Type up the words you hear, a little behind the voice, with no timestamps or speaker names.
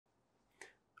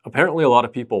Apparently, a lot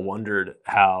of people wondered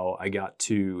how I got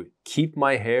to keep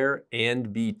my hair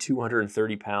and be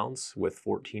 230 pounds with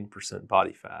 14%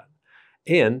 body fat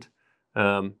and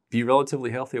be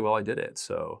relatively healthy while I did it.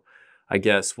 So I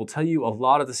guess we'll tell you a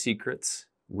lot of the secrets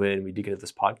when we dig into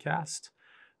this podcast,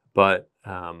 but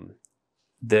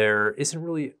there isn't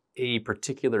really a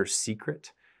particular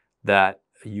secret that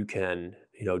you can,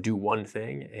 do one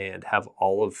thing and have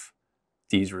all of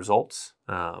these results.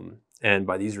 And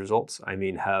by these results, I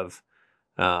mean have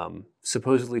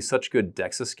supposedly such good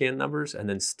DEXA scan numbers and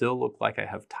then still look like I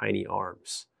have tiny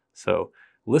arms. So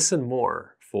listen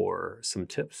more for some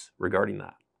tips regarding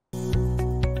that.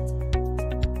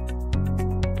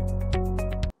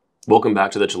 Welcome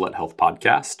back to the Gillett Health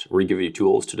Podcast, where we give you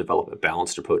tools to develop a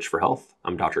balanced approach for health.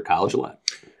 I'm Dr. Kyle Gillett.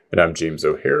 And I'm James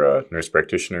O'Hara, nurse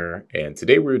practitioner. And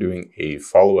today we're doing a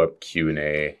follow-up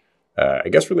Q&A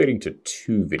relating to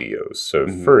two videos. So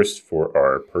first for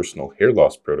our personal hair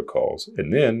loss protocols,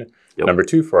 and then number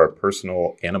two for our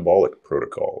personal anabolic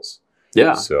protocols.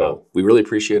 Yeah, so we really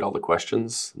appreciate all the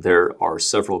questions. There are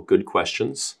several good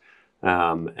questions,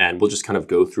 and we'll just kind of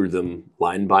go through them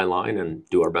line by line and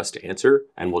do our best to answer.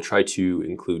 And we'll try to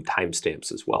include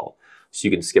timestamps as well, so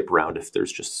you can skip around if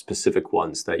there's just specific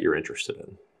ones that you're interested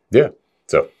in. Yeah,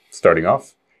 so starting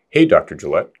off, hey, Dr.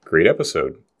 Gillett, great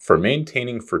episode. For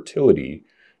maintaining fertility,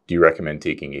 do you recommend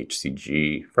taking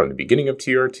HCG from the beginning of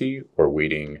TRT or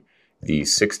waiting the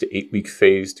 6 to 8 week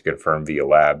phase to confirm via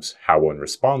labs how one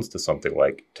responds to something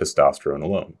like testosterone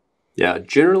alone? Yeah,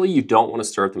 generally you don't want to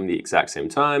start them the exact same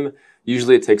time.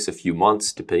 Usually it takes a few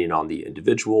months, depending on the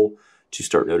individual, to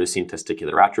start noticing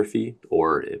testicular atrophy,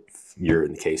 or if you're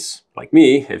in the case like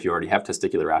me, if you already have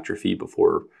testicular atrophy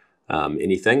before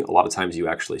anything, a lot of times you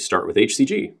actually start with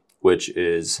HCG, which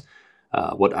is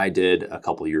what I did a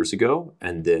couple of years ago,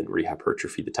 and then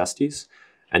rehypertrophy the testes,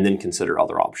 and then consider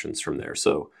other options from there.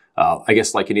 So I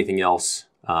guess like anything else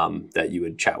that you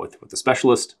would chat with a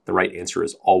specialist, the right answer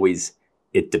is always,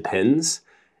 it depends.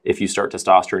 If you start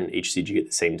testosterone and HCG at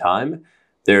the same time,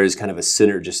 there is kind of a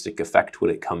synergistic effect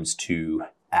when it comes to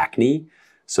acne.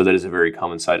 So that is a very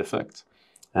common side effect.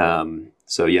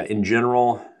 So yeah, in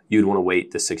general, you'd want to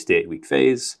wait the 6 to 8 week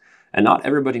phase, and not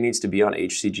everybody needs to be on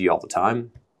HCG all the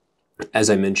time.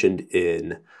 As I mentioned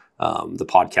in the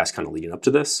podcast kind of leading up to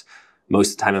this,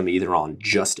 most of the time I'm either on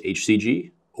just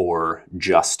HCG or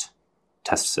just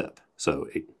TestSip. So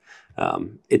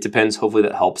it depends. Hopefully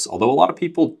that helps. Although a lot of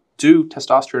people do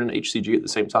testosterone and HCG at the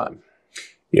same time.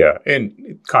 Yeah,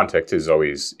 and context is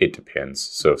always, it depends.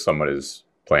 So if someone is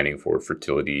planning for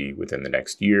fertility within the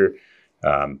next year,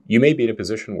 you may be in a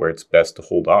position where it's best to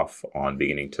hold off on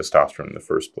beginning testosterone in the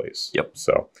first place. Yep.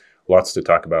 So lots to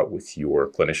talk about with your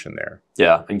clinician there.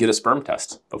 Yeah, and get a sperm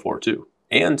test before too.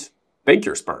 And bank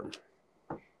your sperm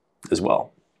as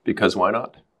well, because why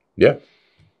not? Yeah,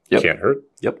 yep. Can't hurt.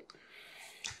 Yep.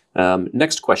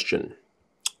 Next question.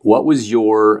 What was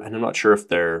your, and I'm not sure if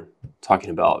they're talking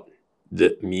about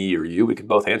me or you, we could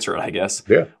both answer it, I guess.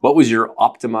 Yeah. What was your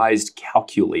optimized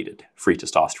calculated free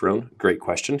testosterone? Great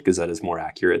question, because that is more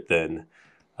accurate than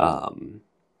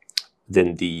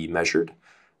the measured.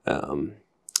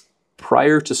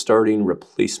 Prior to starting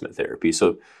replacement therapy,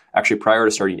 so actually prior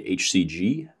to starting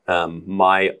HCG,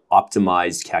 my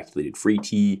optimized calculated free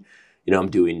T, I'm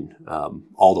doing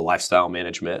all the lifestyle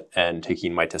management and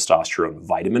taking my testosterone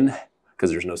vitamin, because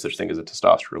there's no such thing as a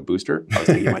testosterone booster. I was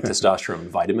taking my testosterone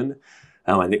vitamin.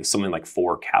 I think it was something like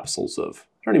 4 capsules of,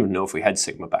 I don't even know if we had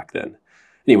Sigma back then.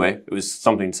 Anyway, it was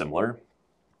something similar.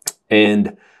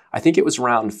 And I think it was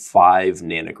around 5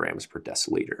 nanograms per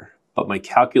deciliter. But my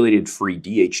calculated free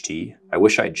DHT, I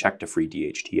wish I had checked a free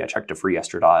DHT. I checked a free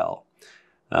estradiol,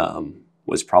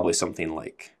 was probably something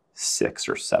like 6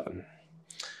 or 7.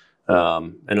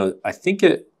 And I think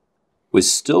it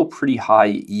was still pretty high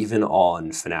even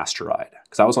on finasteride,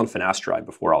 because I was on finasteride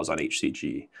before I was on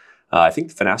HCG. I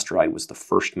think finasteride was the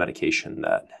first medication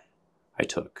that I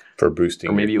took. For boosting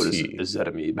or maybe your it was T.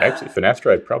 ezetimibe. Actually,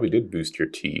 finasteride probably did boost your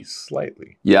T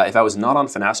slightly. Yeah, if I was not on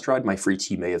finasteride, my free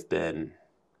T may have been,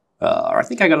 or I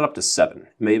think I got it up to 7. It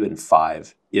may have been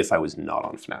 5 if I was not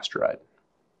on finasteride.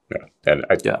 Yeah, and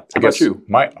I How guess about you?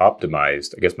 My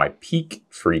optimized, my peak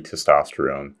free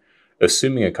testosterone,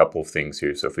 assuming a couple of things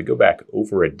here. So if we go back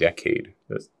over a decade,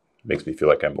 that makes me feel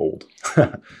like I'm old.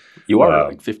 You are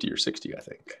like 50 or 60, I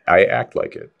think. I act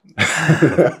like it.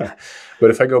 But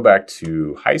if I go back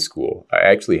to high school, I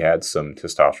actually had some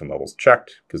testosterone levels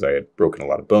checked because I had broken a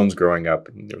lot of bones growing up.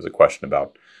 And there was a question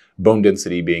about bone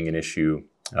density being an issue.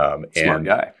 Smart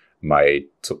guy. It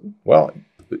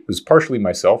was partially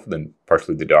myself, and then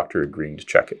partially the doctor agreeing to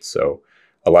check it. So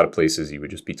a lot of places you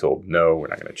would just be told, no, we're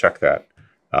not going to check that.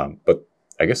 But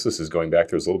I guess this is going back,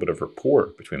 there was a little bit of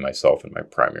rapport between myself and my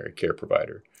primary care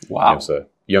provider. Wow. It was a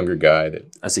younger guy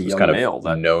that as a was young kind male,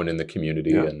 of known in the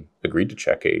community and agreed to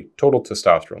check a total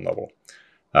testosterone level.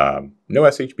 No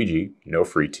SHBG, no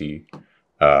free T.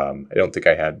 I don't think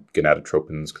I had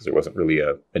gonadotropins because there wasn't really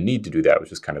a need to do that. It was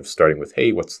just kind of starting with,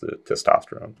 hey, what's the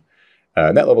testosterone?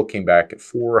 And that level came back at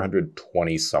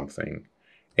 420 something.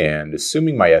 And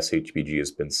assuming my SHBG has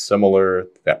been similar,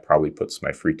 that probably puts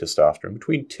my free testosterone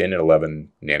between 10 and 11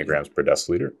 nanograms per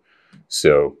deciliter.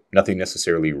 So nothing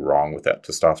necessarily wrong with that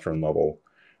testosterone level.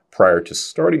 Prior to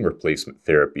starting replacement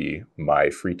therapy, my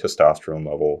free testosterone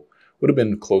level would have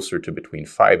been closer to between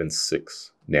 5 and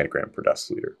 6 nanogram per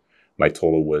deciliter. My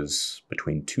total was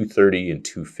between 230 and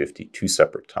 250, 2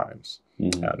 separate times.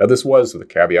 Now, this was with a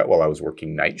caveat while I was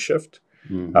working night shift.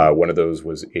 One of those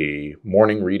was a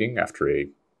morning reading after a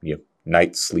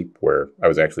night sleep where I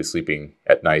was actually sleeping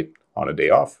at night on a day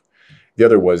off. The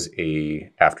other was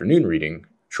a afternoon reading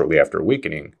shortly after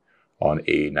awakening on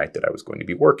a night that I was going to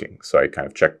be working. So I kind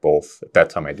of checked both. At that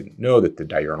time, I didn't know that the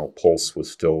diurnal pulse was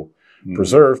still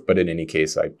preserved, but in any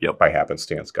case, I, by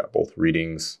happenstance, got both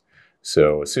readings.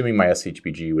 So assuming my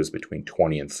SHBG was between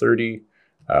 20 and 30,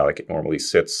 like it normally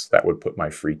sits, that would put my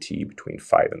free T between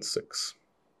 5 and 6.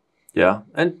 Yeah,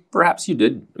 and perhaps you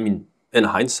did. I mean, in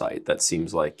hindsight, that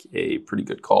seems like a pretty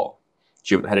good call.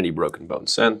 You haven't had any broken bone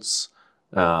since.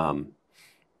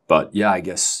 But yeah, I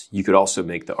guess you could also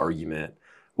make the argument,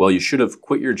 well, you should have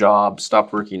quit your job,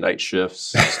 stopped working night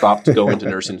shifts, stopped going to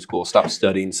nursing school, stopped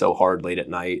studying so hard late at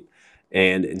night.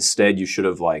 And instead you should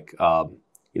have went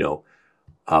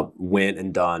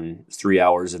and done 3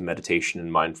 hours of meditation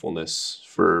and mindfulness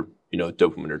for,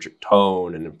 dopaminergic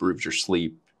tone and improved your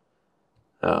sleep.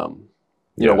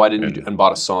 Why didn't you, and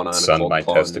bought a sauna and sun a cold my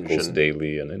plunge testicles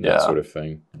daily and that sort of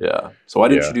thing. Yeah. So why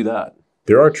didn't you do that?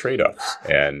 There are trade-offs.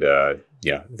 And,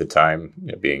 at the time,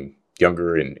 being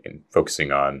younger and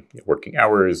focusing on working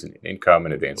hours and income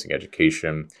and advancing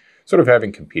education, sort of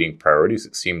having competing priorities,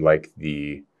 it seemed like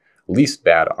the least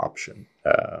bad option.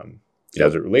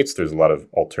 As it relates, there's a lot of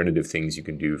alternative things you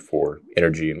can do for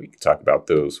energy, and we can talk about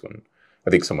those when I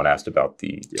think someone asked about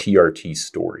the TRT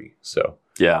story. So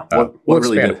we'll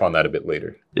expand upon that a bit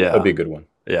later. Yeah, that'd be a good one.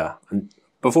 Yeah. And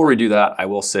before we do that, I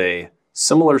will say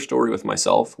similar story with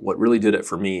myself. What really did it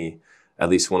for me, at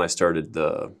least when I started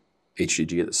the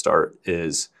HCG at the start,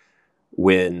 is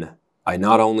when I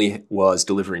not only was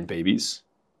delivering babies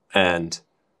and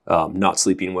not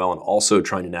sleeping well and also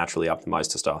trying to naturally optimize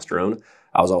testosterone,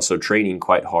 I was also training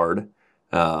quite hard,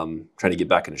 trying to get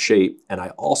back into shape. And I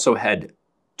also had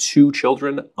 2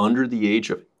 children under the age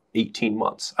of 18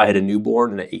 months. I had a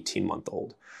newborn and an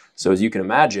 18-month-old. So as you can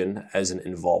imagine, as an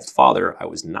involved father, I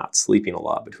was not sleeping a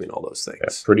lot between all those things.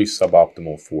 That's pretty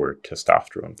suboptimal for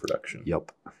testosterone production.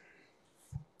 Yep.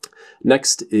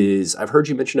 Next is, I've heard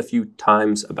you mention a few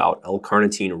times about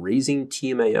L-Carnitine raising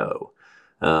TMAO.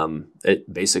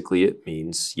 It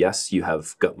means, yes, you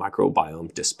have gut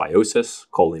microbiome dysbiosis.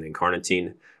 Choline and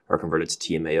carnitine are converted to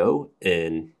TMAO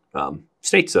in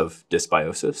states of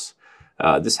dysbiosis.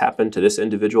 This happened to this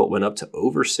individual. It went up to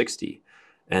over 60,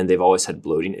 and they've always had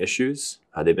bloating issues.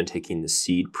 They've been taking the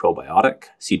seed probiotic.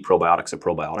 Seed probiotic's a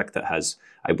probiotic that has,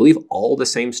 I believe, all the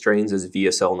same strains as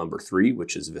VSL number 3,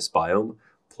 which is Visbiome,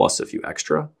 plus a few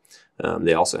extra.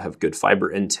 They also have good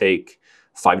fiber intake,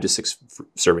 5 to 6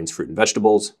 servings fruit and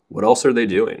vegetables. What else are they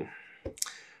doing?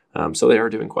 So they are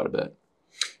doing quite a bit.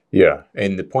 Yeah,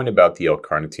 and the point about the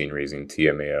L-Carnitine raising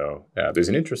TMAO, there's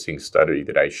an interesting study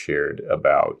that I shared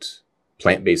about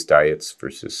plant-based diets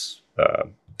versus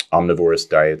omnivorous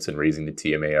diets and raising the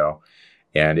TMAO,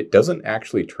 and it doesn't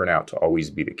actually turn out to always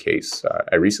be the case.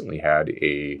 I recently had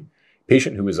a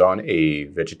patient who was on a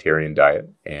vegetarian diet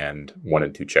and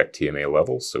wanted to check TMAO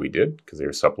levels, so we did, because they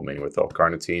were supplementing with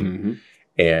L-Carnitine,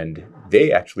 and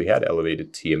they actually had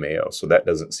elevated TMAO, so that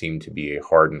doesn't seem to be a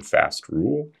hard and fast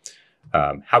rule.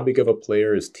 How big of a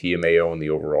player is TMAO in the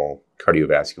overall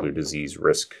cardiovascular disease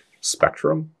risk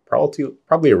spectrum?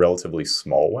 Probably a relatively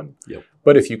small one. Yep.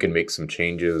 But if you can make some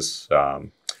changes,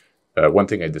 one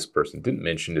thing this person didn't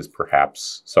mention is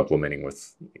perhaps supplementing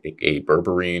with a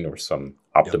berberine or some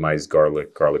optimized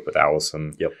garlic with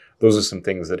allicin. Yep. Those are some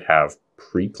things that have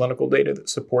preclinical data that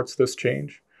supports this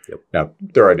change. Yep. Now,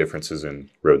 there are differences in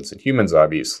rodents and humans,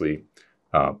 obviously,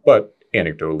 but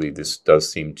anecdotally, this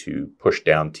does seem to push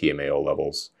down TMAO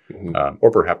levels,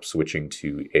 or perhaps switching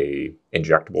to a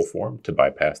injectable form to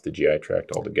bypass the GI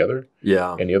tract altogether.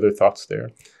 Yeah. Any other thoughts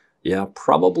there? Yeah,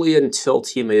 probably until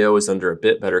TMAO is under a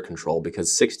bit better control,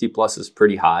 because 60 plus is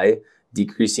pretty high.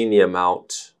 Decreasing the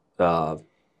amount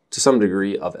to some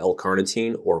degree of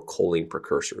L-Carnitine or choline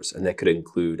precursors. And that could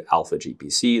include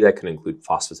alpha-GPC, that could include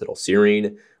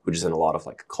phosphatidylserine, which is in a lot of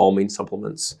like calming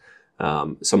supplements.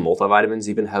 Some multivitamins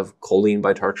even have choline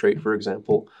bitartrate, for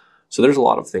example. So there's a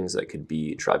lot of things that could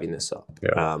be driving this up.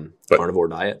 Yeah. Carnivore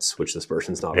diets, which this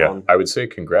person's not on. I would say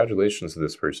congratulations to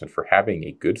this person for having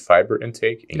a good fiber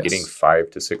intake and getting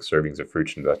 5 to 6 servings of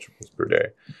fruits and vegetables per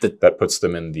day. That puts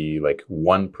them in the like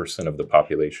 1% of the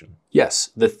population. Yes.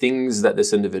 The things that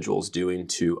this individual is doing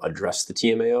to address the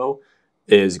TMAO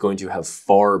is going to have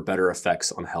far better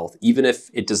effects on health. Even if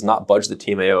it does not budge the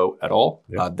TMAO at all,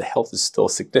 the health is still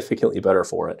significantly better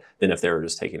for it than if they were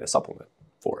just taking a supplement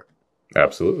for it.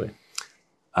 Absolutely.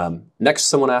 Next,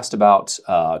 someone asked about,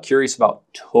 curious about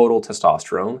total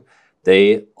testosterone.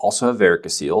 They also have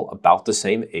varicocele, about the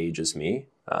same age as me,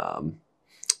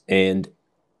 and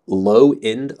low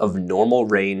end of normal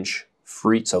range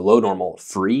free, so low normal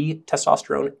free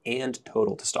testosterone and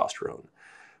total testosterone.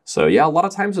 So yeah, a lot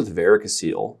of times with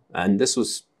varicocele, and this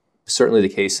was certainly the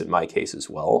case in my case as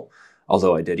well,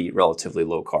 although I did eat relatively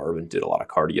low carb and did a lot of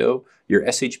cardio, your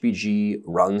SHBG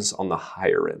runs on the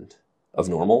higher end of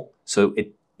normal. So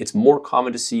it's more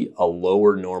common to see a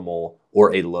lower normal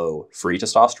or a low free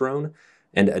testosterone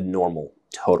and a normal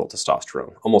total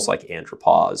testosterone, almost like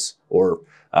andropause, or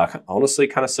honestly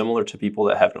kind of similar to people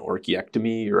that have an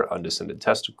orchiectomy or undescended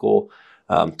testicle,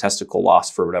 testicle loss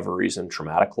for whatever reason,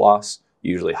 traumatic loss,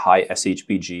 usually high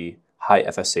SHBG, high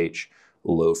FSH,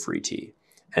 low free T.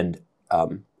 And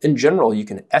in general, you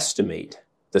can estimate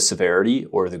the severity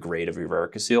or the grade of your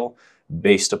varicocele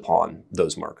based upon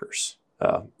those markers.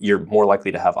 You're more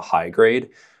likely to have a high grade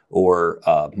or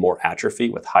more atrophy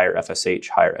with higher FSH,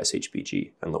 higher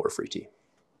SHBG, and lower free T.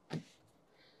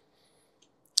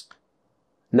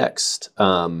 Next,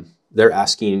 they're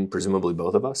asking, presumably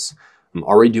both of us,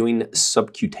 are we doing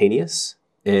subcutaneous?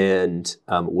 And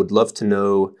would love to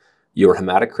know your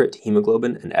hematocrit,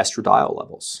 hemoglobin, and estradiol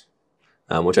levels,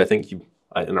 which I think you,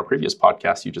 in our previous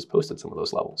podcast, you just posted some of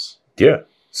those levels. Yeah.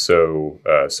 So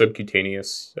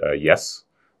subcutaneous, yes.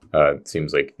 It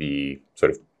seems like the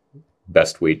sort of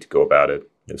best way to go about it.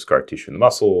 Scar tissue in the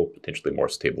muscle, potentially more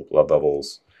stable blood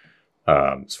levels.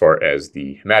 As far as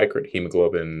the hematocrit,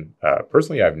 hemoglobin,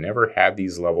 personally, I've never had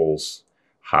these levels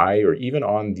high or even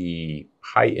on the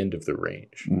high end of the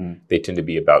range. They tend to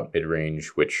be about mid-range,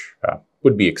 which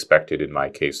would be expected in my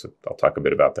case. I'll talk a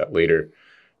bit about that later.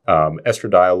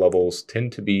 Estradiol levels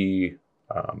tend to be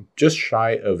just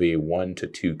shy of a 1 to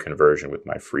 2 conversion with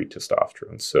my free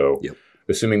testosterone. So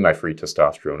assuming my free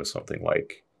testosterone is something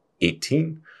like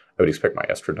 18, I would expect my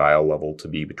estradiol level to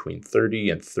be between 30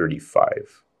 and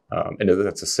 35. And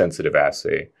that's a sensitive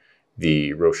assay.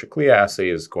 The Roche-Clia assay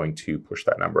is going to push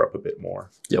that number up a bit more.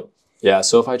 Yeah,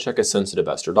 so if I check a sensitive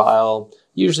estradiol,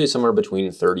 usually somewhere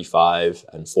between 35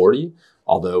 and 40,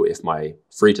 although if my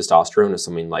free testosterone is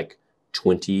something like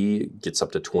 20, gets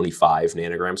up to 25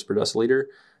 nanograms per deciliter,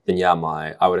 then yeah,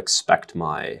 I would expect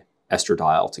my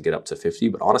estradiol to get up to 50,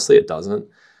 but honestly it doesn't.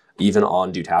 Even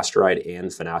on dutasteride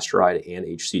and finasteride and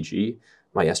HCG,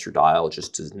 my estradiol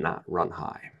just does not run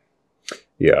high.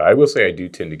 Yeah, I will say I do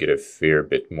tend to get a fair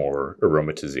bit more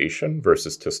aromatization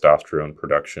versus testosterone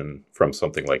production from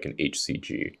something like an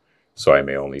HCG. So I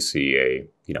may only see a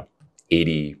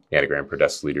 80 nanogram per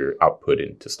deciliter output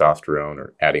in testosterone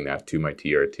or adding that to my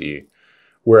TRT,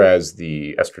 whereas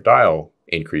the estradiol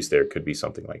increase there could be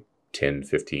something like 10,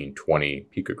 15, 20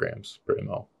 picograms per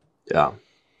ml. Yeah.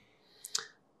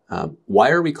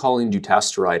 Why are we calling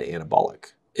dutasteride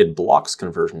anabolic? It blocks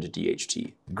conversion to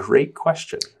DHT. Great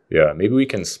question. Yeah, maybe we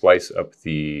can splice up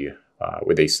the,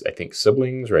 were they, I think,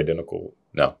 siblings or identical?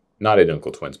 No, not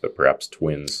identical twins, but perhaps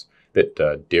twins that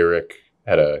Derek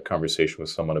had a conversation with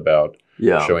someone about,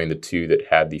 showing the two that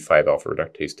had the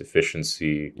 5-alpha-reductase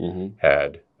deficiency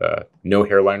had no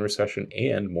hairline recession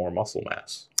and more muscle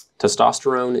mass.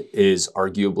 Testosterone is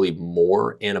arguably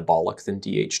more anabolic than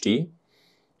DHT,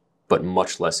 but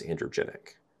much less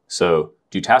androgenic. So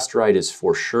dutasteride is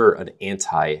for sure an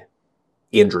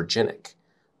anti-androgenic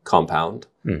compound,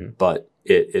 but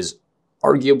it is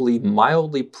arguably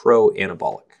mildly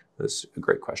pro-anabolic. That's a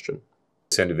great question.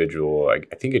 This individual, I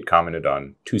think it commented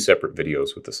on 2 separate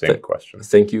videos with the same question.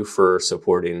 Thank you for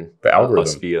supporting the algorithm.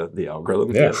 Us via the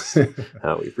algorithm. Yes.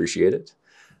 We appreciate it.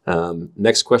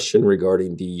 Next question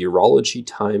regarding the Urology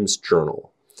Times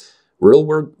Journal.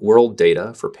 Real-world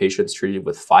data for patients treated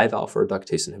with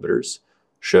 5-alpha-reductase inhibitors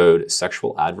showed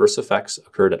sexual adverse effects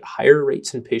occurred at higher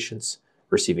rates in patients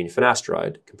receiving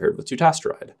finasteride compared with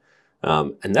dutasteride.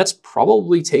 And that's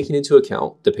probably taking into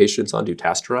account the patients on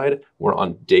dutasteride were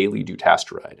on daily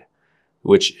dutasteride,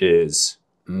 which is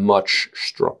much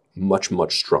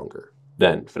stronger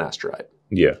than finasteride.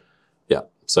 Yeah. Yeah.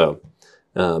 So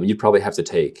you'd probably have to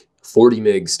take 40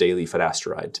 mgs daily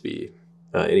finasteride to be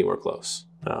anywhere close.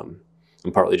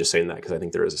 I'm partly just saying that because I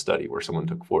think there is a study where someone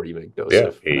took 40 mg dose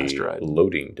of finasteride. A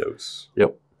loading dose.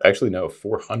 Yep. Actually, no,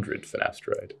 400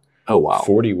 finasteride. Oh, wow.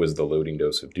 40 was the loading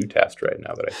dose of Dutasteride,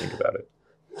 now that I think about it.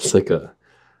 It's like a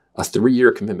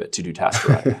 3-year commitment to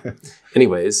Dutasteride.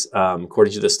 Anyways,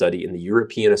 according to the study in the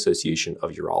European Association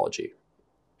of Urology,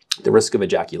 the risk of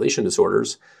ejaculation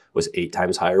disorders was 8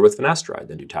 times higher with finasteride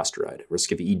than Dutasteride.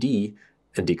 Risk of ED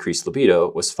and decreased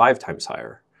libido was 5 times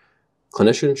higher.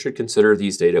 Clinicians should consider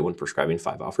these data when prescribing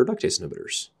 5-alpha-reductase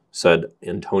inhibitors, said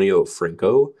Antonio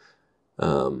Franco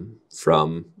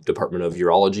from Department of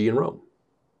Urology in Rome.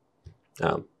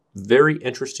 Very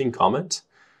interesting comment.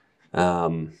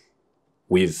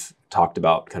 We've talked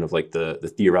about kind of like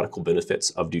the theoretical benefits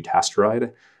of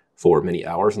Dutasteride for many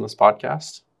hours in this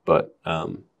podcast, but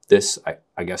this,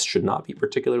 I guess, should not be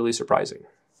particularly surprising.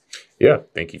 Yeah,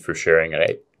 thank you for sharing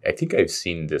it. I think I've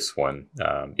seen this one,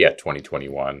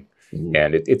 2021. Mm-hmm.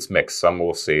 And it's mixed. Some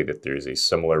will say that there's a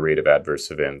similar rate of adverse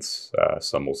events.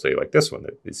 Some will say, like this one,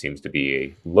 that it seems to be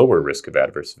a lower risk of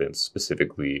adverse events,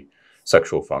 specifically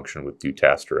sexual function with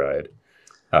Dutasteride.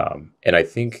 And I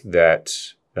think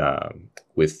that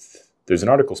there's an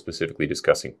article specifically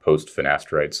discussing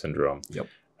post-finasteride syndrome,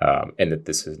 and that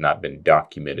this has not been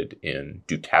documented in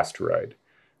Dutasteride.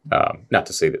 Not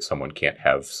to say that someone can't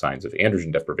have signs of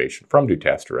androgen deprivation from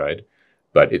Dutasteride,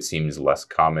 but it seems less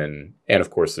common. And of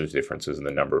course, there's differences in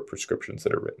the number of prescriptions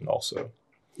that are written also.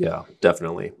 Yeah,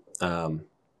 definitely.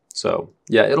 So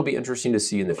yeah, it'll be interesting to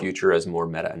see in the future as more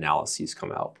meta-analyses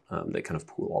come out that kind of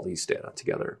pool all these data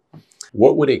together.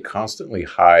 What would a constantly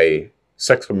high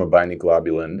sex hormone binding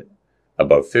globulin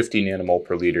above 50 nanomole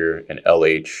per liter and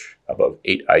LH above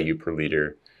 8 IU per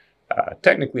liter,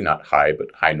 technically not high,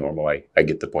 but high normal, I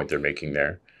get the point they're making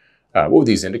there. What would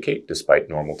these indicate despite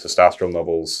normal testosterone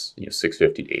levels,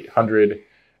 650 to 800?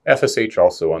 FSH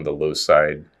also on the low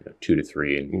side, 2 to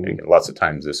 3. And again, lots of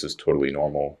times this is totally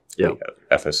normal. Yep.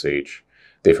 FSH.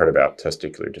 They've heard about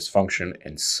testicular dysfunction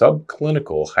and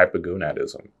subclinical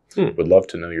hypogonadism. Would love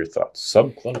to know your thoughts.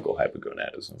 Subclinical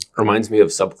hypogonadism. Reminds me of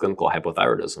subclinical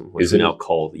hypothyroidism, which we now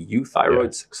call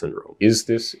euthyroid 6 syndrome. Is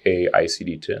this a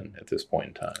ICD-10 at this point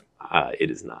in time? It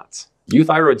is not.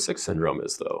 Euthyroid 6 syndrome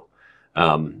is, though.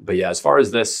 But yeah, as far as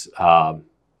this, my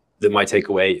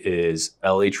takeaway is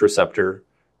LH receptor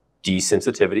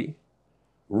desensitivity,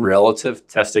 relative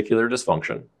testicular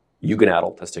dysfunction,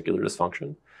 eugonadal testicular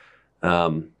dysfunction,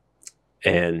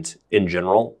 and in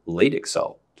general, Leydig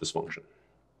cell dysfunction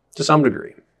to some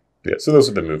degree. Yeah, so those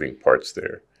are the moving parts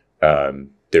there.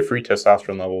 Their free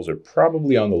testosterone levels are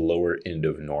probably on the lower end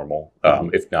of normal,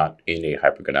 if not in a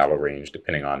hypogonadal range,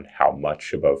 depending on how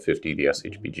much above 50 the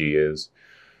SHBG is.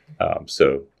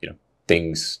 So,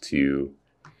 things to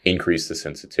increase the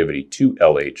sensitivity to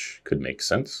LH could make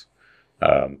sense.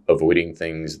 Avoiding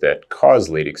things that cause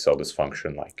Leydig cell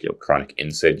dysfunction, like chronic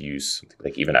NSAID use,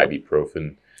 like even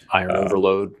ibuprofen. Iron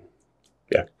overload.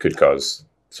 Yeah, could cause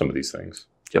some of these things.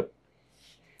 Yep.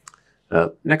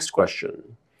 Next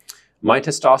question. My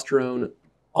testosterone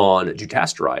on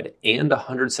Dutasteride and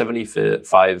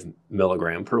 175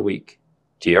 milligram per week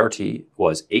TRT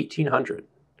was 1,800.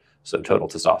 So total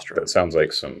testosterone. That sounds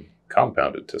like some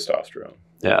compounded testosterone.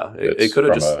 Yeah, it could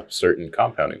have just a certain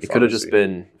compounding. It could have just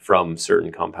been from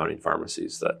certain compounding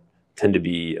pharmacies that tend to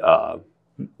be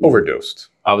overdosed.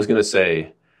 I was going to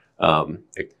say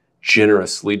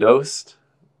generously dosed,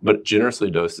 but generously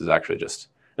dosed is actually just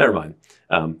never mind.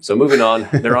 So moving on,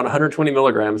 they're on 120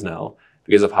 milligrams now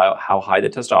because of how high the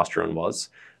testosterone was.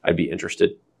 I'd be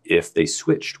interested if they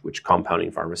switched which compounding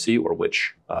pharmacy or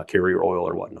which carrier oil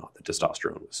or whatnot the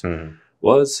testosterone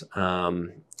was.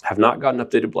 Have not gotten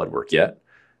updated blood work yet.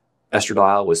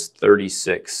 Estradiol was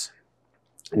 36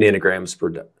 nanograms per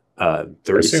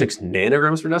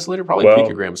deciliter, probably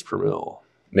picograms per mil.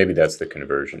 Maybe that's the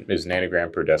conversion. Is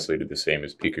nanogram per deciliter the same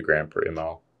as picogram per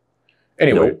ml?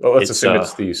 Anyway, let's assume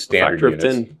it's the standard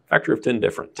units. Factor of 10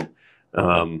 different.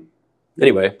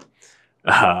 Anyway,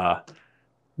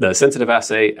 the sensitive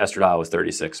assay, estradiol was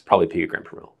 36, probably picogram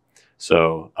per mil.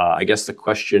 So I guess the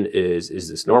question is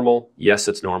this normal? Yes,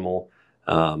 it's normal.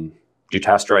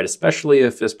 Dutasteride, especially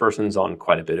if this person's on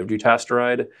quite a bit of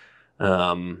Dutasteride,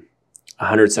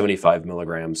 175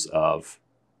 milligrams of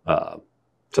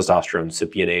testosterone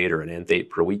cypionate or an anthate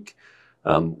per week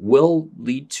will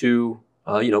lead to,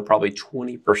 probably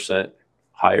 20%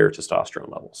 higher testosterone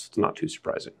levels. It's not too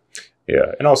surprising.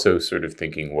 Yeah, and also sort of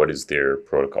thinking, what is their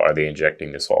protocol? Are they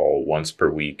injecting this all once per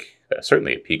week?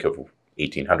 Certainly a peak of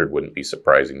 1,800 wouldn't be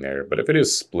surprising there, but if it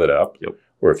is split up,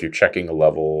 or if you're checking a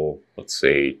level, let's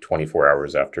say 24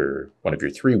 hours after one of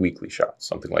your 3 weekly shots,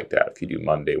 something like that. If you do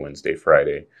Monday, Wednesday,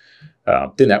 Friday,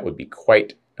 then that would be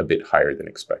quite a bit higher than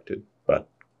expected. But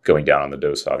going down on the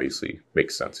dose obviously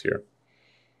makes sense here.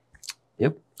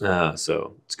 Yep.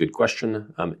 So it's a good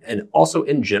question. And also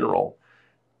in general,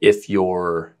 if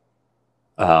your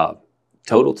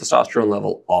total testosterone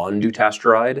level on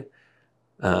Dutasteride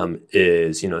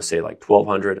is, say like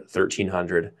 1200,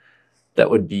 1300, that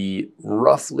would be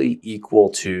roughly equal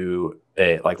to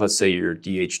let's say your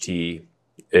DHT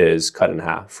is cut in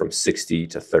half from 60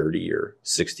 to 30 or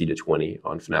 60 to 20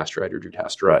 on finasteride or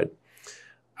Dutasteride.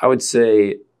 I would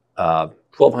say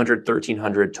 1200,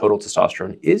 1300 total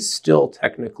testosterone is still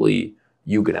technically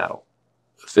eugonadal,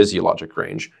 physiologic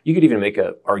range. You could even make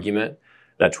an argument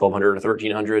that 1200 or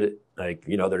 1300,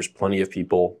 there's plenty of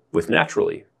people with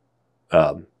naturally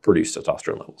produced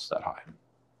testosterone levels that high.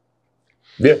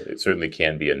 Yeah, it certainly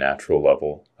can be a natural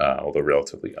level, although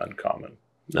relatively uncommon.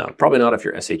 No, probably not if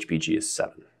your SHBG is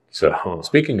 7. So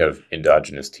speaking of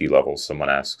endogenous T levels, someone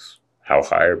asks, how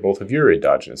high are both of your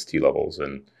endogenous T levels?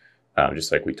 And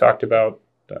just like we talked about,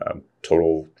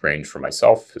 total range for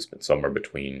myself has been somewhere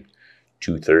between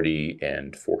 230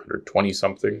 and 420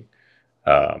 something.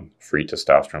 Free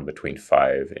testosterone between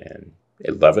 5 and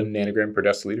 11 nanogram per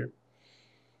deciliter.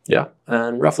 Yeah,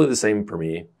 and roughly the same for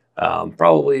me.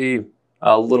 Probably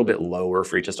a little bit lower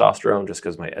free testosterone just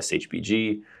because my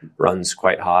SHBG runs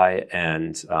quite high.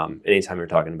 And anytime you're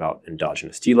talking about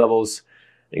endogenous T levels,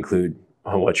 include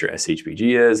what your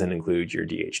SHBG is and include your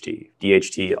DHT.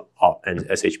 DHT and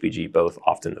SHBG both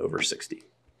often over 60.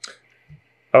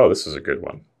 Oh, this is a good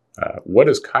one. What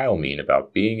does Kyle mean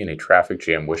about being in a traffic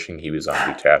jam wishing he was on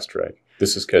Dutasteride?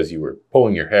 This is because you were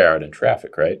pulling your hair out in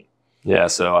traffic, right? Yeah,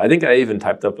 so I think I even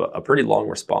typed up a pretty long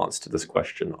response to this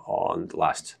question on the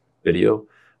last video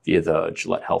via the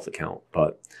Gillett Health account.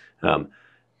 But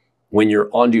when you're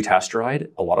on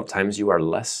Dutasteride, a lot of times you are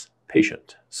less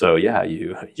patient. So yeah,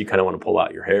 you kind of want to pull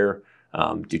out your hair.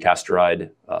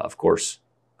 Dutasteride, of course,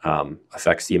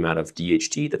 affects the amount of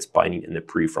DHT that's binding in the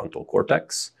prefrontal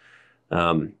cortex.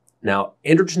 Now,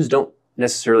 androgens don't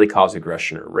necessarily cause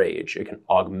aggression or rage. It can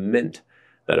augment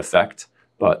that effect.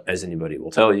 But as anybody will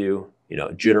tell you,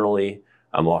 generally,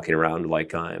 I'm walking around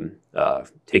like I'm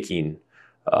taking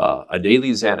a daily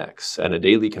Xanax and a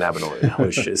daily cannabinoid,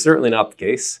 which is certainly not the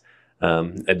case.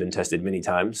 I've been tested many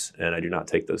times, and I do not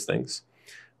take those things.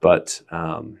 But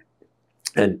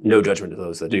and no judgment to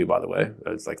those that do, by the way.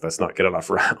 It's like, let's not get on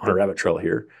a rabbit trail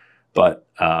here. But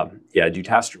yeah,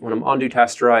 when I'm on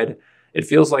Dutasteride, it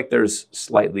feels like there's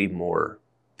slightly more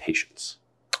patience.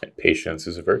 And patience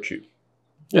is a virtue.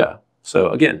 Yeah.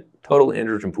 So again, total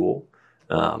androgen pool.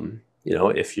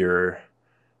 If you're,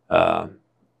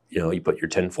 you put your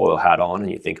tinfoil hat on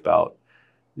and you think about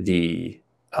the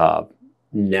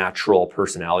natural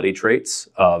personality traits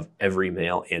of every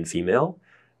male and female.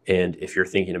 And if you're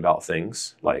thinking about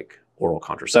things like oral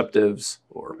contraceptives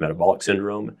or metabolic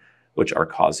syndrome, which are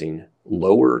causing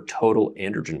lower total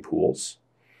androgen pools,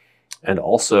 and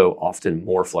also often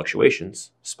more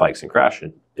fluctuations, spikes and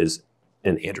crashes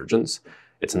in androgens,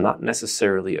 it's not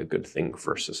necessarily a good thing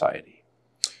for society.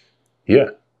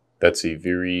 Yeah, that's a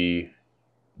very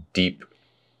deep,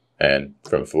 and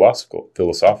from a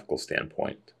philosophical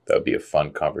standpoint, that would be a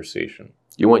fun conversation.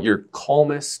 You want your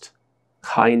calmest,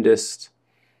 kindest,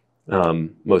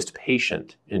 most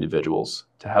patient individuals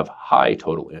to have high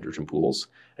total androgen pools,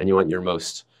 and you want your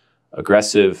most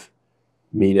aggressive,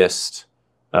 meanest,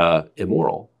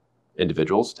 immoral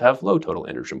individuals to have low total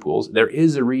androgen pools. There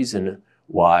is a reason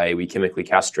why we chemically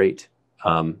castrate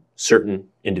certain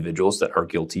individuals that are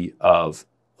guilty of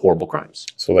horrible crimes.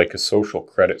 So like a social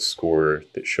credit score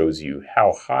that shows you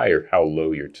how high or how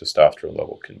low your testosterone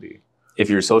level can be. If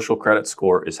your social credit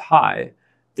score is high,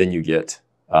 then you get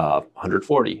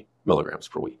 140 milligrams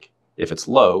per week. If it's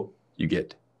low, you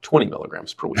get 20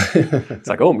 milligrams per week. It's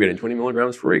like, I'm getting 20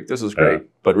 milligrams per week. This is great.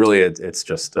 But really, it's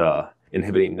just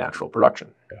inhibiting natural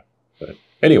production. Yeah. But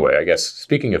anyway, I guess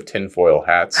speaking of tinfoil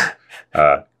hats,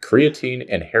 creatine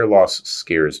and hair loss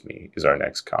scares me is our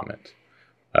next comment.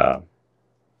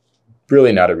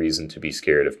 Really not a reason to be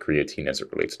scared of creatine as it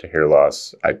relates to hair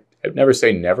loss. I'd never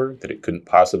say never that it couldn't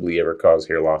possibly ever cause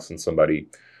hair loss in somebody,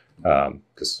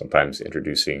 because sometimes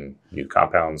introducing new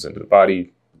compounds into the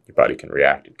body, your body can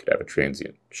react. It could have a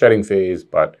transient shedding phase,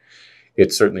 but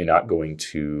it's certainly not going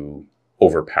to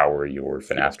overpower your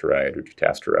finasteride or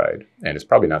dutasteride, and it's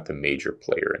probably not the major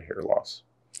player in hair loss.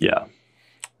 Yeah.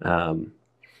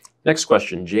 Next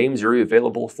question. James, are you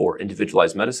available for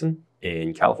individualized medicine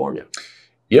in California?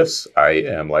 Yes, I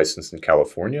am licensed in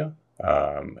California.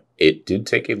 It did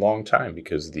take a long time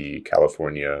because the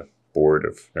California Board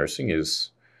of Nursing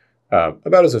is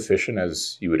about as efficient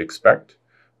as you would expect.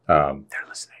 They're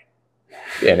listening.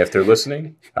 And if they're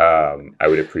listening, I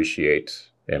would appreciate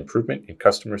improvement in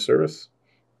customer service.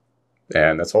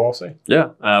 And that's all I'll say.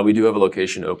 Yeah, we do have a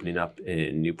location opening up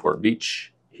in Newport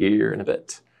Beach here in a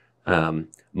bit.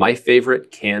 My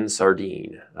favorite canned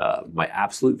sardine. My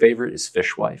absolute favorite is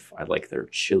Fishwife. I like their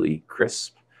chili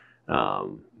crisp,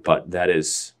 but that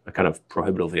is kind of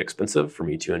prohibitively expensive for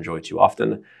me to enjoy too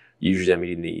often. Usually I'm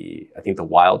eating the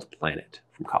Wild Planet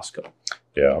from Costco.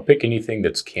 Yeah, I'll pick anything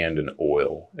that's canned in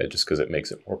oil just because it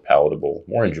makes it more palatable,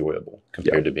 more enjoyable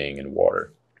compared to being in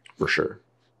water. For sure.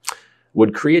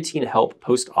 Would creatine help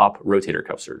post-op rotator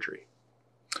cuff surgery?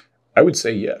 I would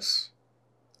say yes.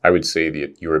 I would say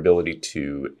that your ability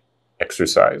to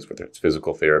exercise, whether it's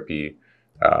physical therapy,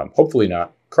 hopefully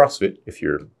not CrossFit if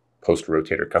you're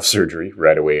post-rotator cuff surgery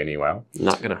right away anyhow.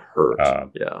 Not going to hurt,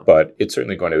 But it's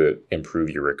certainly going to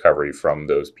improve your recovery from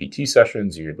those PT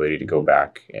sessions and your ability to go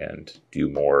back and do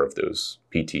more of those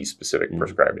PT-specific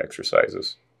prescribed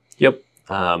exercises. Yep.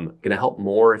 Going to help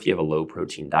more if you have a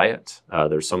low-protein diet.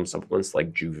 There's some supplements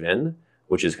like Juven,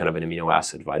 which is kind of an amino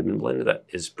acid vitamin blend that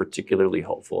is particularly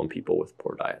helpful in people with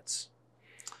poor diets.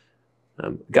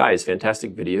 Guys,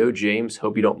 fantastic video. James,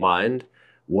 hope you don't mind.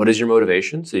 What is your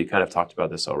motivation? So you kind of talked about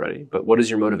this already, but what is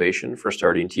your motivation for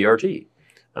starting TRT?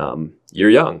 You're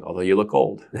young, although you look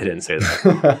old. They didn't say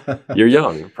that. You're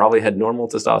young, probably had normal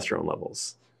testosterone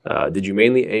levels. Did you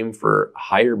mainly aim for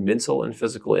higher mental and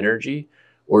physical energy,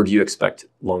 or do you expect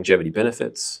longevity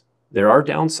benefits? There are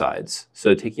downsides,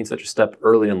 so taking such a step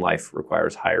early in life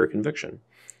requires higher conviction.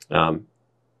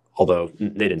 Although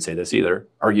they didn't say this either,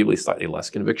 arguably slightly less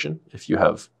conviction if you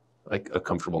have like a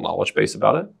comfortable knowledge base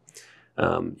about it.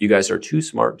 You guys are too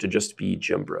smart to just be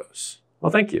gym bros.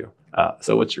 Well, thank you.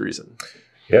 So what's your reason?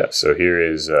 Yeah, so here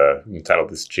is, entitled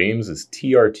this James's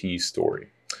TRT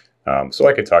story. So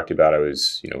like I talked about, I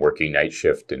was working night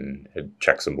shift and had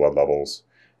checked some blood levels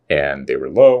and they were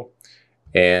low.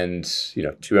 And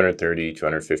 230,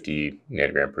 250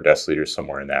 nanogram per deciliter,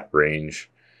 somewhere in that range.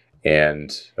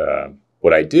 And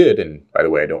what I did, and by the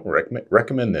way, I don't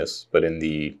recommend this, but in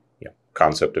the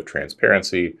concept of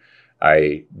transparency,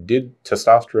 I did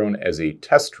testosterone as a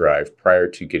test drive prior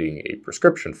to getting a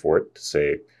prescription for it to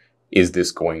say, is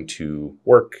this going to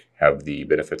work, have the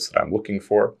benefits that I'm looking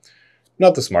for?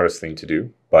 Not the smartest thing to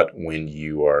do, but when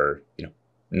you are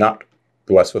not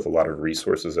blessed with a lot of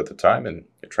resources at the time and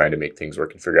trying to make things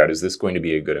work and figure out, is this going to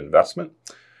be a good investment?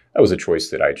 That was a choice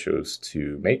that I chose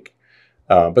to make.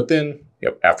 But then,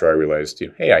 after I realized,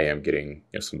 hey, I am getting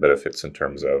some benefits in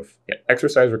terms of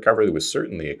exercise recovery, there was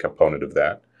certainly a component of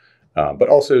that, but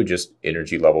also just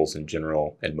energy levels in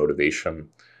general and motivation.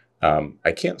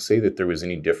 I can't say that there was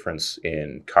any difference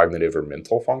in cognitive or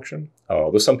mental function,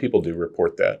 although some people do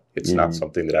report that. It's not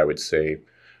something that I would say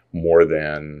more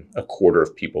than a quarter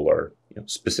of people are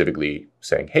specifically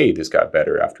saying, hey, this got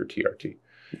better after TRT.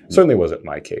 Certainly wasn't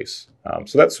my case.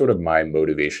 So that's sort of my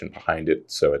motivation behind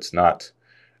it. So it's not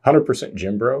 100%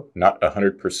 gym bro, not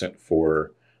 100%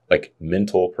 for like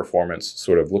mental performance,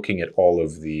 sort of looking at all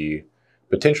of the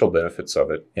potential benefits of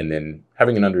it and then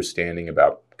having an understanding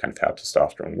about kind of how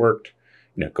testosterone worked.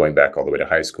 Going back all the way to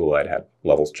high school, I'd had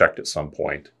levels checked at some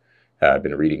point. I've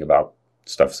been reading about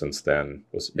stuff since then,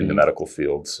 was in the medical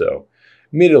field. So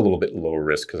made it a little bit lower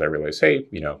risk because I realized, hey,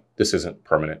 this isn't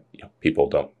permanent. People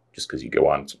don't, just because you go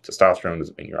on some testosterone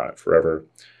doesn't mean you're on it forever.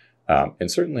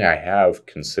 And certainly I have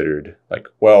considered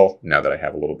now that I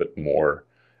have a little bit more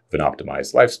of an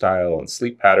optimized lifestyle and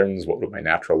sleep patterns, what would my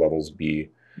natural levels be?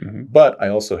 But I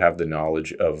also have the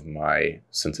knowledge of my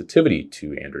sensitivity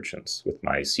to androgens with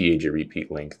my CAG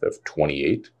repeat length of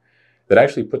 28. That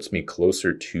actually puts me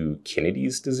closer to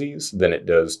Kennedy's disease than it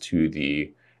does to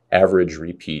the average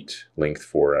repeat length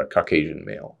for a Caucasian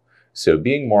male. So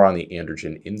being more on the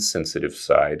androgen insensitive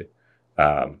side,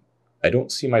 I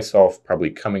don't see myself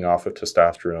probably coming off of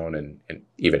testosterone and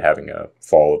even having a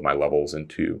fall of my levels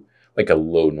into like a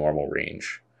low normal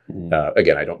range.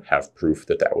 Again, I don't have proof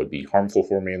that that would be harmful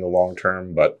for me in the long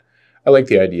term, but I like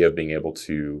the idea of being able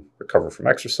to recover from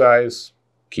exercise,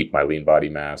 keep my lean body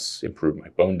mass, improve my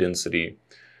bone density,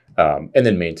 and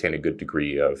then maintain a good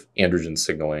degree of androgen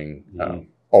signaling,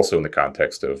 also in the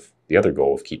context of the other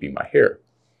goal of keeping my hair.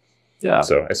 Yeah.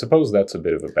 So I suppose that's a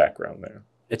bit of a background there.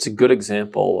 It's a good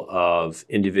example of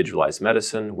individualized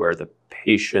medicine where the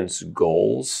patient's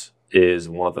goals is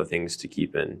one of the things to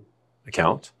keep in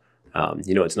account.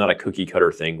 It's not a cookie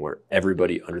cutter thing where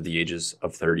everybody under the ages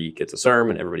of 30 gets a SERM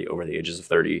and everybody over the ages of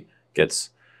 30 gets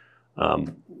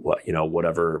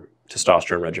whatever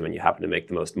testosterone regimen, you happen to make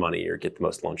the most money or get the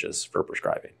most lunches for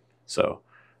prescribing. So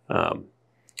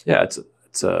yeah,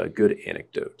 it's a good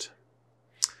anecdote.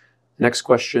 Next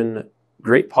question.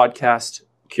 Great podcast.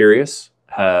 Curious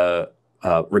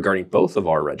regarding both of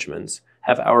our regimens.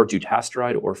 Have our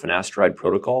dutasteride or finasteride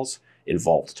protocols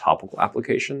involved topical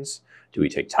applications? Do we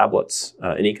take tablets?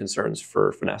 Any concerns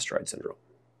for finasteride syndrome?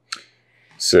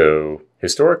 So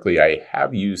historically, I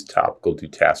have used topical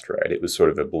dutasteride. It was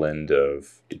sort of a blend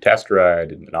of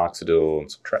dutasteride and minoxidil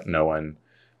and some tretinoin.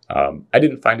 I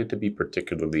didn't find it to be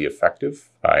particularly effective.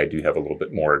 I do have a little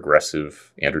bit more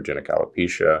aggressive androgenic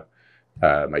alopecia.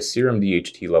 My serum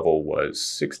DHT level was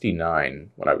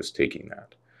 69 when I was taking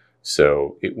that.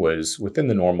 So it was within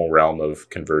the normal realm of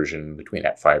conversion between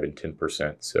at 5 and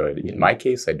 10%. So in my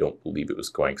case, I don't believe it was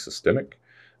going systemic,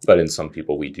 but in some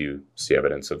people, we do see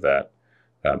evidence of that.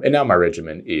 And now my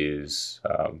regimen is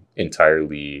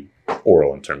entirely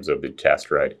oral in terms of the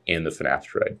dutasteride and the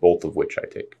finasteride, both of which I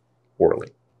take orally.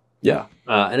 Yeah.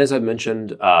 And as I've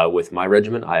mentioned, with my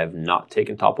regimen, I have not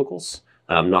taken topicals.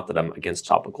 Not that I'm against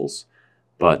topicals,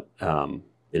 but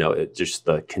it's just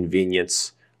the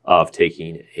convenience of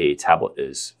taking a tablet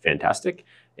is fantastic.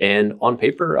 And on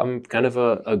paper, I'm kind of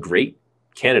a great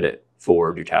candidate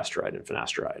for dutasteride and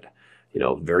finasteride.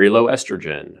 Very low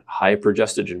estrogen, high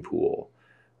progestogen pool,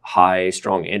 high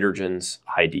strong androgens,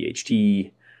 high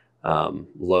DHT,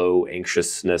 low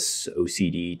anxiousness,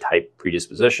 OCD type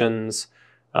predispositions,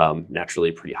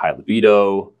 naturally pretty high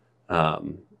libido.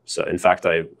 So in fact,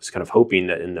 I was kind of hoping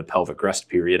that in the pelvic rest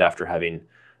period after having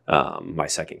my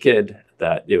second kid,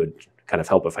 that it would kind of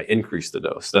help if I increased the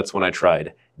dose. That's when I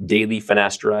tried daily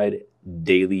finasteride,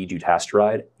 daily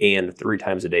dutasteride, and 3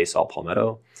 times a day saw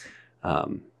palmetto.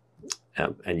 And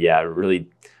yeah, I really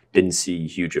didn't see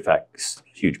huge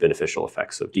beneficial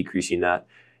effects of decreasing that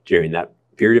during that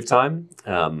period of time.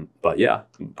 But yeah,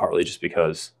 partly just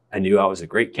because I knew I was a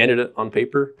great candidate on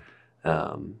paper.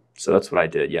 So that's what I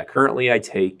did. Yeah, currently I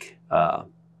take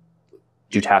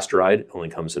dutasteride. It only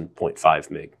comes in 0.5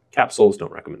 mg capsules.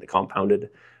 Don't recommend the compounded.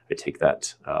 I take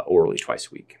that orally twice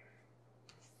a week.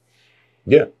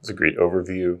 Yeah, it's a great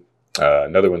overview.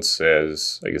 Another one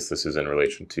says, I guess this is in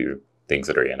relation to things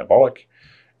that are anabolic.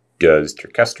 Does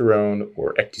Turkesteron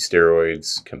or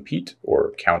Ecdysteroids compete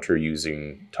or counter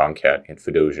using Tongkat and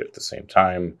Fadogia at the same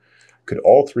time? Could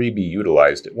all 3 be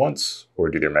utilized at once, or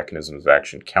do their mechanisms of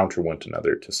action counter one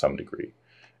another to some degree?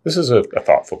 This is a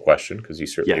thoughtful question because you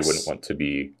certainly wouldn't want to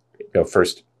be,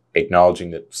 first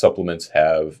acknowledging that supplements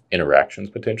have interactions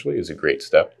potentially is a great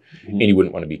step, and you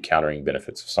wouldn't want to be countering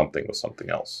benefits of something with something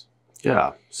else.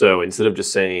 Yeah. So instead of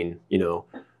just saying,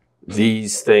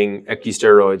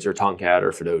 Ecdysteroids or Tongkat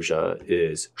or Fadogia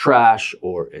is trash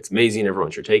or it's amazing,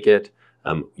 everyone should take it.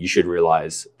 You should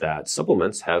realize that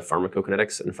supplements have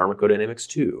pharmacokinetics and pharmacodynamics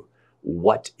too.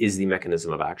 What is the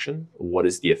mechanism of action? What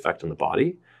is the effect on the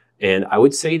body? And I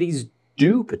would say these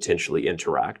do potentially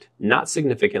interact, not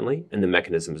significantly, and the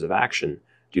mechanisms of action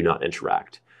do not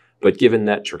interact. But given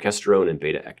that Turkesteron and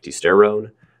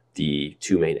beta-ecdysterone, the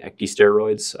 2 main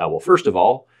ecdysteroids, well, first of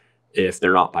all, if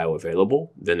they're not bioavailable,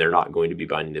 then they're not going to be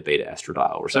binding the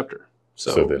beta-estradiol receptor.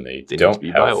 So then they don't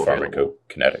have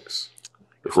pharmacokinetics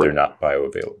if they're not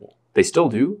bioavailable. They still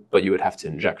do, but you would have to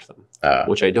inject them,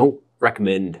 which I don't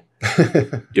recommend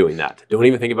doing that. Don't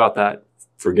even think about that.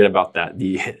 Forget about that.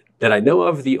 That I know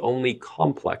of, the only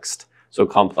complex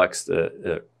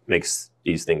makes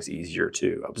these things easier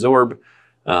to absorb.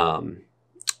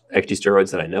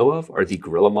 Ecdysteroids that I know of are the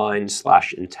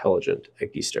grillamine/intelligent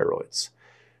ecdysteroids.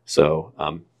 So,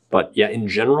 but yeah, in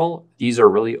general, these are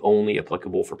really only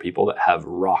applicable for people that have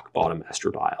rock bottom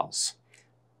estradiols.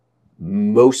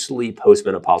 Mostly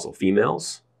postmenopausal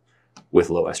females with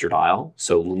low estradiol,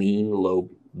 so lean,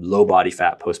 low body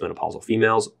fat postmenopausal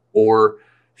females, or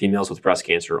females with breast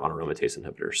cancer on aromatase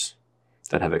inhibitors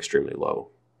that have extremely low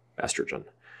estrogen.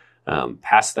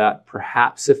 Past that,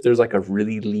 perhaps if there's like a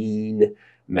really lean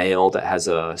male that has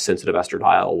a sensitive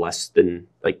estradiol less than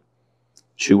like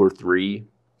 2 or 3.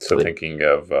 So thinking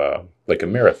of like a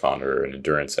marathoner or an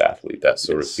endurance athlete, that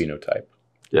sort of phenotype.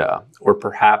 Yeah, or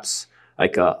perhaps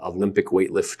like a Olympic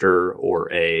weightlifter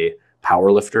or a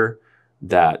power lifter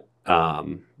that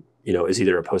is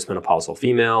either a postmenopausal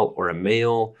female or a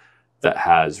male that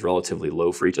has relatively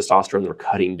low free testosterone. They're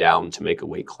cutting down to make a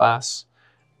weight class,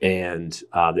 and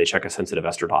they check a sensitive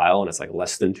estradiol and it's like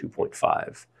less than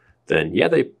 2.5. Then yeah,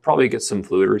 they probably get some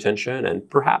fluid retention and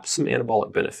perhaps some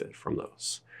anabolic benefit from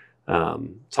those.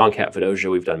 Tongkat, Fadogia,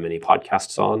 we've done many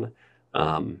podcasts on.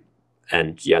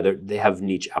 And yeah, they have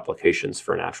niche applications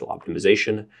for natural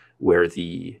optimization where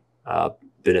the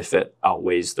benefit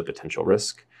outweighs the potential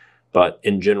risk. But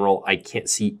in general, I can't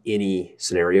see any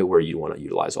scenario where you want to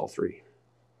utilize all three.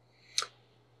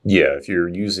 Yeah, if you're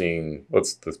using,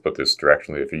 let's put this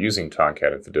directionally, if you're using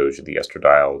Tongkat and Fadogia, the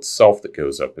estradiol itself that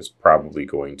goes up is probably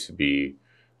going to be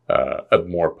a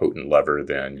more potent lever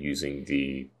than using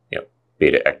the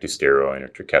beta ecdysteroid or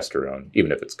Turkesteron,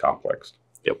 even if it's complex.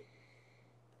 Yep.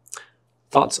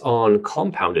 Thoughts on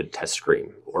compounded test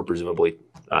cream, or presumably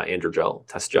androgel,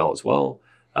 test gel as well?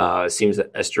 It seems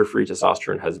that ester-free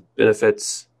testosterone has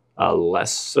benefits,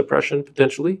 less suppression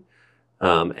potentially,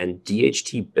 and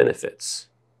DHT benefits.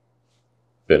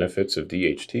 Benefits of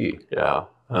DHT? Yeah.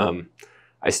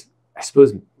 I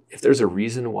suppose if there's a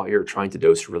reason why you're trying to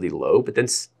dose really low, but then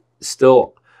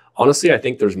still, honestly, I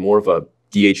think there's more of a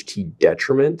DHT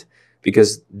detriment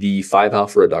because the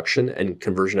 5-alpha reduction and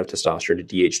conversion of testosterone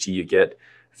to DHT you get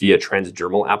via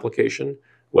transdermal application,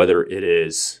 whether it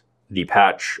is the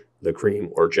patch, the cream,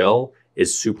 or gel,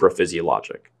 is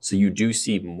supraphysiologic. So you do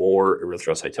see more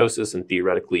erythrocytosis and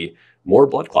theoretically more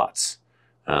blood clots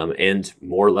and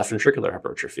more left ventricular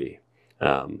hypertrophy.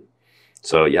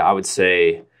 So yeah, I would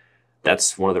say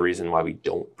that's one of the reasons why we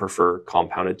don't prefer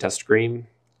compounded test cream.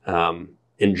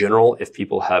 In general, if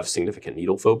people have significant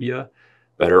needle phobia,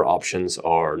 better options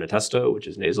are Natesto, which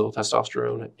is nasal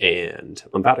testosterone, and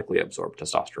lymphatically absorbed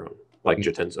testosterone, like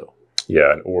Jatenzo.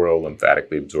 Yeah, an oral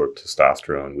lymphatically absorbed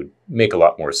testosterone would make a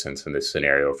lot more sense in this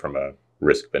scenario from a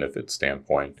risk-benefit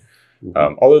standpoint.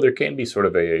 Mm-hmm. Although there can be sort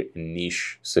of a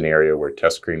niche scenario where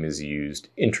test cream is used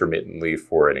intermittently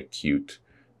for an acute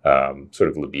sort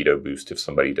of libido boost if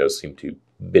somebody does seem to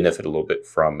benefit a little bit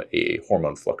from a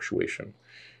hormone fluctuation.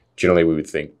 Generally, we would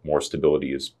think more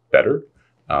stability is better,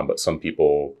 but some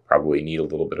people probably need a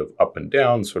little bit of up and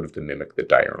down sort of to mimic the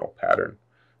diurnal pattern.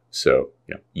 So,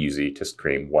 use a test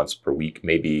cream once per week,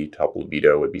 maybe to help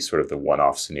libido would be sort of the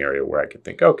one-off scenario where I could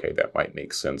think, okay, that might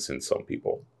make sense in some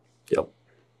people. Yep.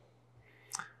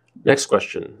 Next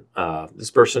question.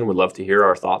 This person would love to hear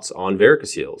our thoughts on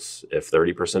varicoceles. If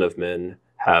 30% of men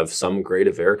have some grade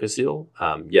of varicocele,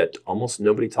 yet almost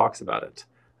nobody talks about it.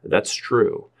 That's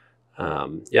true.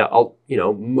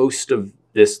 Most of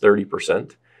this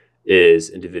 30% is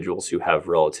individuals who have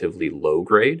relatively low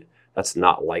grade. That's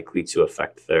not likely to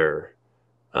affect their,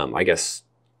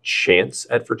 chance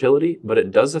at fertility, but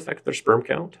it does affect their sperm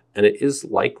count, and it is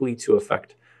likely to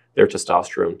affect their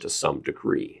testosterone to some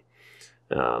degree.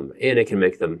 And it can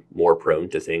make them more prone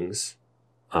to things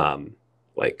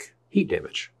like heat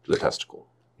damage to the testicle.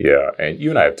 Yeah, and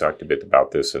you and I have talked a bit about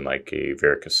this in like a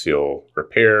varicocele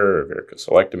repair or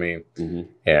varicocelectomy. Mm-hmm.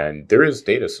 And there is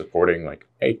data supporting like,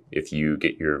 hey, if you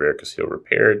get your varicocele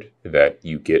repaired, that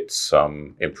you get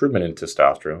some improvement in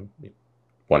testosterone,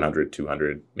 100,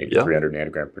 200, maybe 300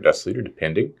 nanogram per deciliter,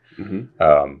 depending.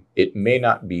 Mm-hmm. It may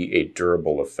not be a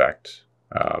durable effect,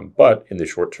 but in the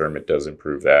short term, it does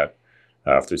improve that.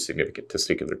 If there's significant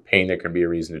testicular pain, there can be a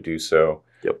reason to do so.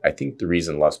 Yep. I think the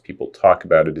reason less people talk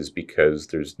about it is because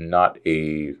there's not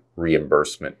a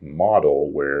reimbursement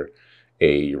model where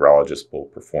a urologist will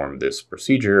perform this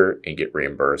procedure and get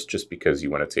reimbursed just because you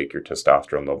want to take your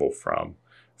testosterone level from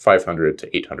 500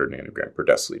 to 800 nanogram per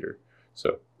deciliter.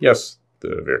 So yes, the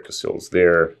varicocele is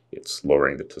there. It's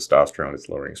lowering the testosterone. It's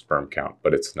lowering sperm count,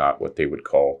 but it's not what they would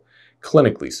call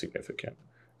clinically significant.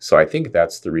 So I think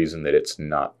that's the reason that it's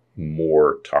not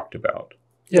more talked about.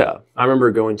 Yeah, I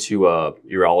remember going to a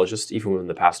urologist even within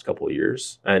the past couple of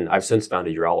years, and I've since found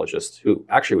a urologist who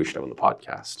actually we should have on the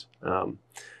podcast,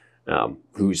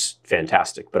 who's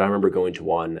fantastic. But I remember going to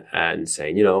one and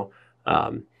saying,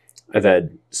 I've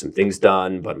had some things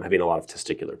done, but I'm having a lot of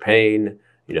testicular pain,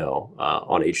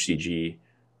 on HCG,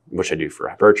 which I do for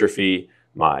hypertrophy.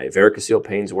 My varicocele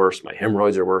pain's worse, my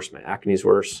hemorrhoids are worse, my acne's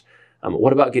worse.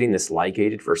 What about getting this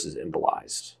ligated versus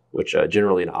embolized, which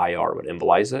generally an IR would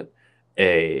embolize it.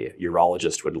 A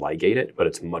urologist would ligate it, but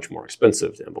it's much more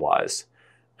expensive to embolize.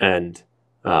 And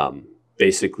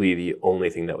basically the only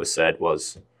thing that was said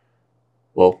was,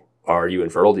 well, are you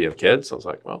infertile? Do you have kids? I was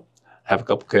like, well, I have a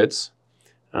couple kids.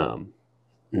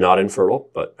 Not infertile,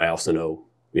 but I also know,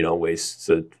 ways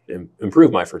to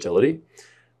improve my fertility.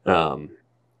 And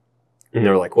they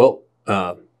were like, well,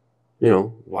 why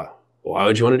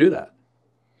would you want to do that?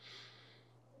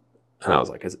 And I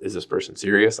was like, is this person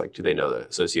serious? Like, do they know the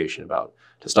association about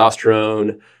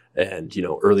testosterone and,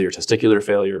 earlier testicular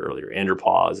failure, earlier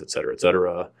andropause, et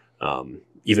cetera,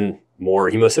 even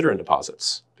more hemosiderin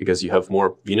deposits because you have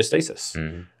more venous stasis.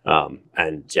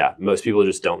 Mm-hmm. Most people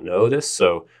just don't know this.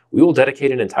 So we will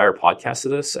dedicate an entire podcast to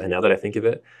this. And now that I think of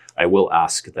it, I will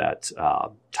ask that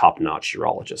top-notch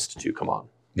urologist to come on.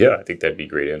 Yeah, I think that'd be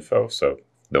great info. So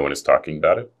no one is talking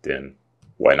about it, then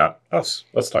why not us?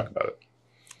 Let's talk about it.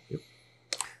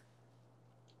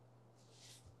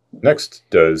 Next,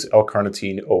 does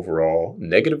L-Carnitine overall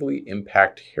negatively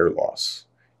impact hair loss?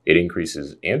 It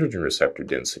increases androgen receptor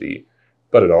density,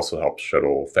 but it also helps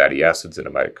shuttle fatty acids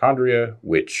into mitochondria,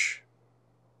 which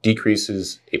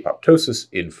decreases apoptosis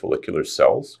in follicular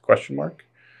cells, question mark.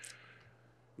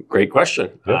 Great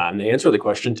question. Yeah. And they answer the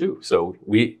question too. So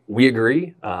we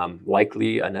agree,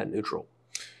 likely a net neutral.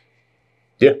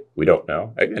 Yeah, we don't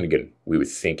know. And again, we would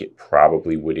think it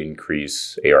probably would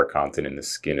increase AR content in the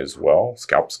skin as well,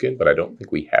 scalp skin, but I don't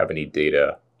think we have any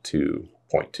data to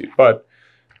point to. But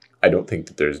I don't think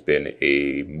that there's been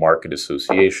a marked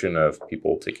association of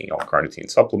people taking L-Carnitine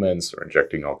supplements or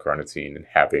injecting L-Carnitine and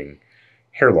having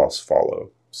hair loss follow.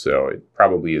 So it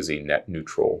probably is a net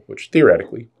neutral, which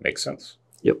theoretically makes sense.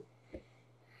 Yep.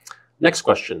 Next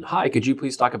question. Hi, could you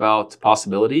please talk about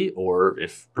possibility, or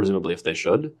presumably if they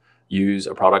should, use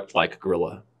a product like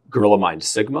Gorilla Mind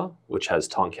Sigma, which has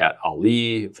Tongkat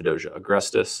Ali, Fadogia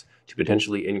agrestis, to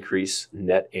potentially increase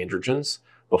net androgens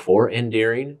before and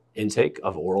during intake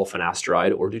of oral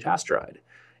finasteride or dutasteride.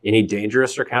 Any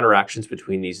dangerous or counteractions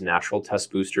between these natural test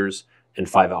boosters and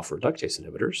 5-alpha-reductase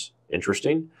inhibitors?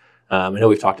 Interesting. I know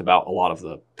we've talked about a lot of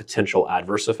the potential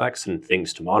adverse effects and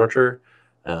things to monitor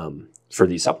for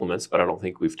these supplements, but I don't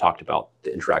think we've talked about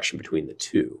the interaction between the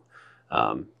two.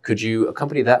 Could you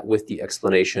accompany that with the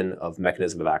explanation of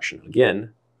mechanism of action?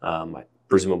 Again,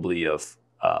 presumably of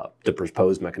the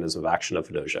proposed mechanism of action of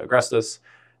Fadogia agrestis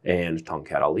and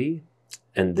Tongkat Ali.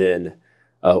 And then,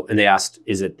 and they asked,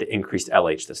 is it the increased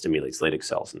LH that stimulates Leydig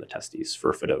cells in the testes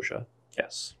for Fadogia?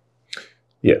 Yes.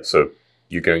 Yeah, so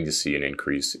you're going to see an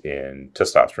increase in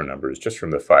testosterone numbers just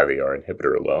from the 5-AR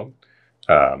inhibitor alone.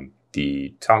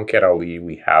 The Tongkat Ali,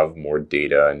 we have more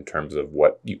data in terms of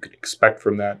what you could expect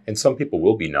from that. And some people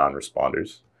will be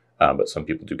non-responders, but some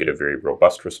people do get a very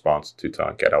robust response to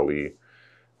Tongkat Ali.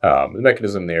 The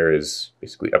mechanism there is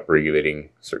basically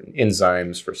upregulating certain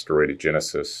enzymes for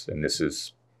steroidogenesis, and this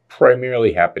is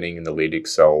primarily happening in the Leydig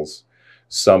cells,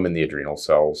 some in the adrenal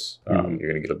cells. You're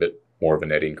going to get a bit more of a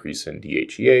net increase in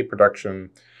DHEA production,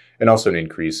 and also an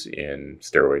increase in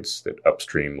steroids that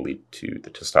upstream lead to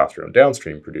the testosterone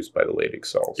downstream produced by the Leydig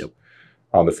cells. Yep.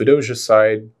 On the Fadogia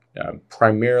side,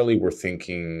 primarily we're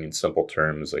thinking in simple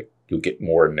terms, like you'll get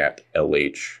more net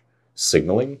LH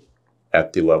signaling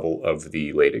at the level of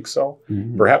the Leydig cell,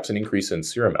 perhaps an increase in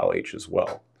serum LH as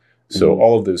well. So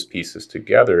all of those pieces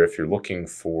together, if you're looking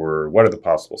for what are the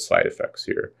possible side effects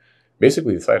here,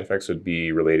 basically the side effects would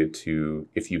be related to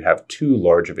if you have too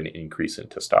large of an increase in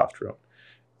testosterone,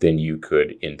 then you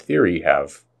could, in theory,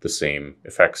 have the same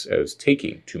effects as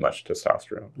taking too much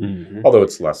testosterone. Although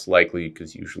it's less likely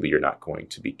because usually you're not going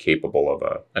to be capable of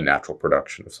a natural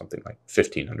production of something like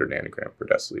 1,500 nanogram per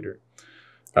deciliter.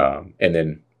 And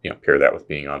then pair that with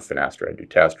being on finasteride,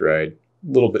 dutasteride,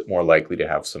 a little bit more likely to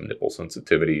have some nipple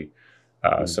sensitivity,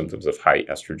 symptoms of high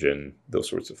estrogen, those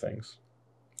sorts of things.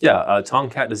 Yeah,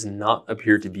 Tongkat does not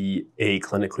appear to be a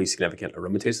clinically significant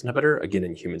aromatase inhibitor. Again,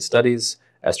 in human studies,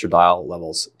 estradiol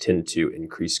levels tend to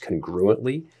increase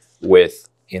congruently with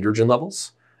androgen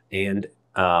levels, and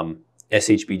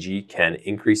SHBG can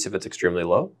increase if it's extremely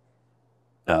low,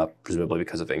 presumably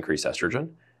because of increased estrogen,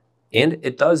 and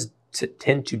it does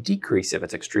tend to decrease if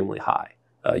it's extremely high,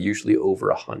 usually over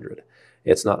 100.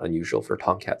 It's not unusual for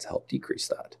Tongkat to help decrease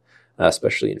that,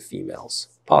 especially in females,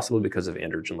 possibly because of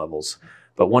androgen levels.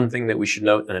 But one thing that we should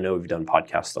note, and I know we've done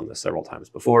podcasts on this several times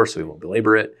before, so we won't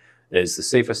belabor it, is the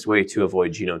safest way to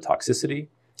avoid genotoxicity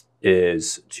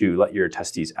is to let your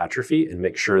testes atrophy and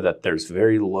make sure that there's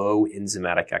very low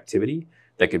enzymatic activity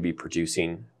that could be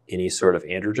producing any sort of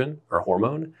androgen or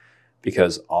hormone,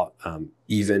 because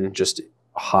even just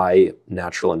high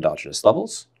natural endogenous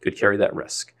levels could carry that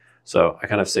risk. So I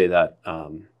kind of say that,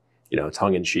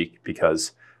 tongue in cheek,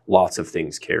 because lots of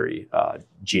things carry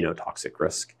genotoxic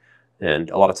risk.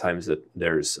 And a lot of times that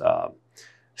there's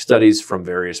studies from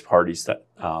various parties that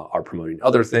are promoting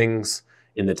other things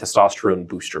in the testosterone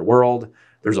booster world.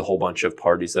 There's a whole bunch of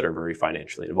parties that are very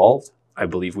financially involved. I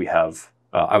believe we have,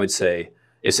 I would say,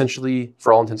 essentially,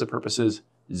 for all intents and purposes,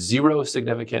 zero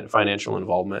significant financial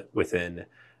involvement within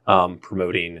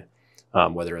promoting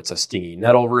whether it's a stingy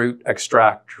nettle root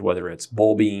extract, or whether it's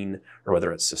bulbine, or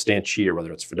whether it's Sustantia, or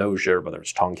whether it's Fadogia, or whether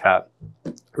it's Tongkat.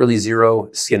 Really zero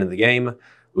skin in the game.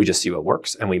 We just see what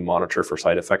works, and we monitor for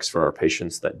side effects for our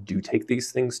patients that do take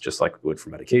these things, just like we would for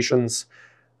medications.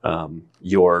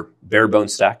 Your bare bone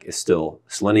stack is still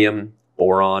selenium,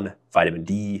 boron, vitamin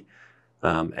D,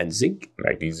 and zinc.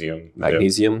 Magnesium.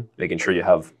 Magnesium, making sure you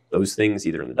have those things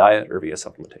either in the diet or via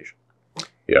supplementation.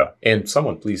 Yeah. And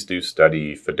someone please do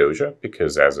study Fadogia,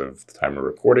 because as of the time of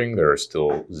recording, there are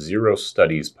still 0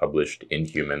 studies published in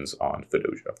humans on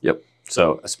Fadogia. Yep.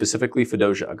 So specifically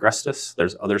Fadogia agrestis.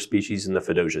 There's other species in the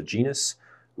Fadogia genus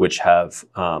which have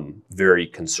very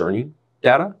concerning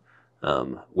data,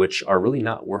 which are really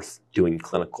not worth doing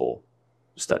clinical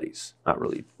studies, not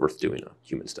really worth doing a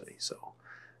human study. So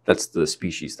that's the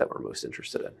species that we're most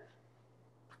interested in.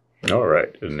 All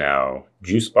right. And now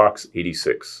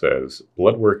Juicebox86 says,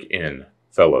 blood work in,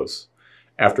 fellows.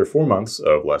 After 4 months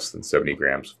of less than 70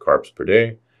 grams of carbs per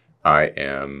day, I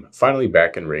am finally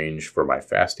back in range for my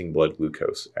fasting blood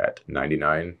glucose at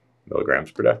 99 milligrams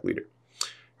per deciliter.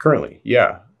 Currently,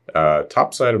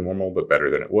 top side of normal, but better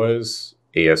than it was.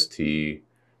 AST,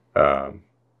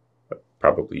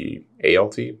 probably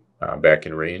ALT, back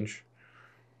in range.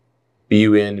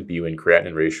 BUN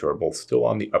creatinine ratio are both still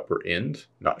on the upper end.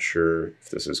 Not sure if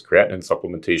this is creatinine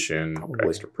supplementation, Probably.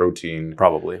 extra protein.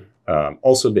 Probably.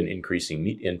 Also been increasing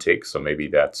meat intake, so maybe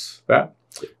that's that.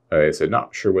 I said,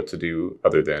 not sure what to do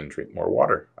other than drink more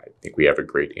water. I think we have a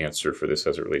great answer for this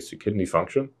as it relates to kidney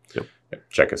function. Yep.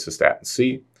 Check a cystatin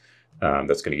C.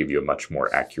 That's going to give you a much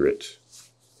more accurate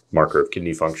marker of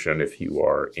kidney function if you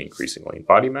are increasing lean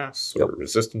body mass or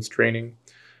resistance training.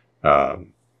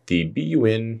 The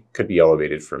BUN could be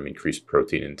elevated from increased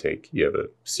protein intake. You have a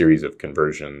series of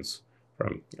conversions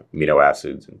from amino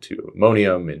acids into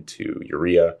ammonium into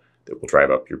urea that will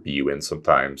drive up your BUN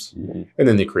sometimes. Mm-hmm. And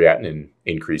then the creatinine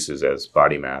increases as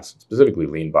body mass, specifically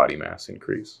lean body mass,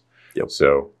 increase. Yep.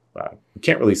 So we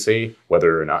can't really say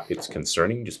whether or not it's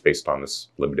concerning just based on this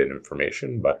limited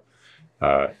information. But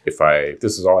if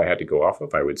this is all I had to go off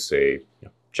of, I would say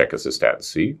check a cystatin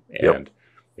C and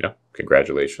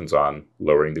congratulations on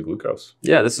lowering the glucose.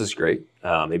 Yeah, this is great.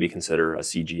 Maybe consider a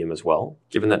CGM as well,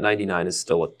 given that 99 is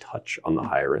still a touch on the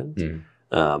higher end.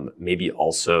 Maybe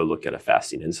also look at a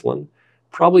fasting insulin.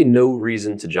 Probably no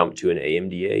reason to jump to an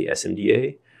AMDA,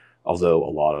 SMDA, although a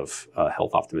lot of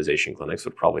health optimization clinics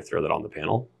would probably throw that on the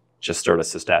panel. Just start a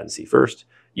cystatin C first.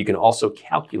 You can also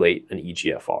calculate an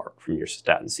eGFR from your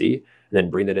cystatin C and then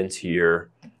bring that into your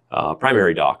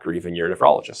primary doc or even your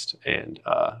nephrologist, and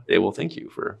they will thank you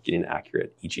for getting an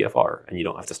accurate eGFR, and you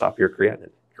don't have to stop your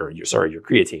creatinine, or your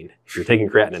creatine. If you're taking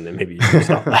creatinine, then maybe you should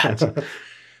stop that.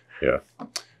 Yeah.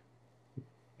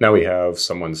 Now we have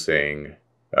someone saying,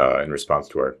 in response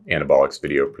to our anabolics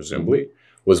video, presumably,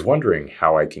 was wondering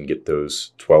how I can get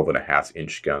those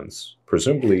 12.5-inch guns,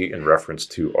 presumably in reference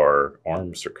to our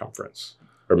arm circumference,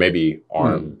 or maybe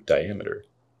arm diameter.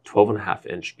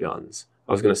 12.5-inch guns.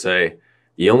 I was going to say,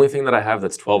 the only thing that I have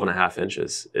that's 12.5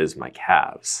 inches is my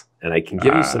calves. And I can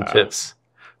give you some tips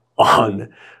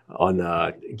on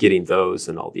getting those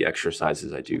and all the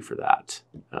exercises I do for that.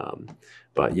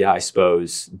 But yeah, I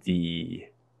suppose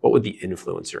what would the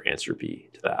influencer answer be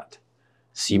to that?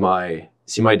 See my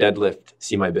deadlift,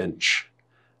 see my bench.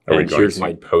 And here's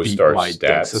my post our my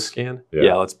stats. DEXA scan.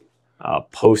 Yeah, let's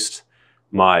post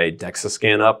my DEXA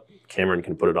scan up. Cameron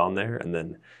can put it on there. And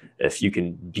then if you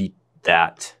can beat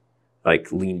that,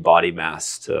 like lean body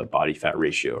mass to body fat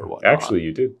ratio or whatnot. Actually,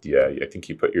 you did. Yeah, I think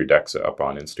you put your DEXA up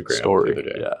on Instagram Story, the other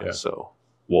day. Yeah. So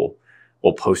we'll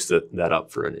post that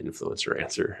up for an influencer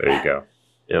answer. There you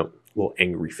go. Little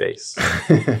angry face.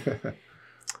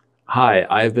 Hi,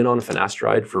 I have been on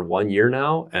finasteride for 1 year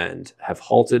now and have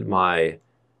halted my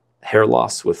hair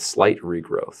loss with slight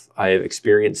regrowth. I have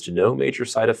experienced no major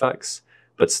side effects,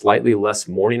 but slightly less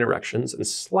morning erections and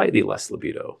slightly less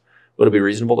libido. Would it be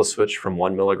reasonable to switch from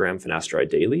 1 milligram finasteride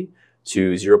daily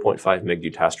to 0.5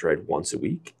 mg Dutasteride once a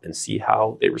week and see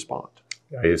how they respond?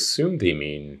 I assume they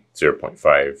mean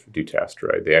 0.5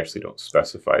 Dutasteride. They actually don't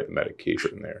specify the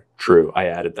medication there. True. I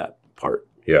added that part.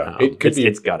 Yeah,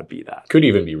 it's got to be that. Could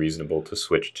even be reasonable to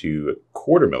switch to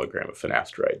 1/4 milligram of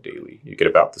finasteride daily. You get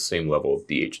about the same level of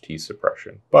DHT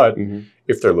suppression. But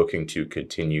if they're looking to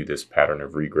continue this pattern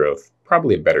of regrowth,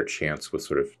 probably a better chance with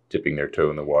sort of dipping their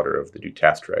toe in the water of the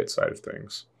Dutasteride side of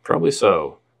things. Probably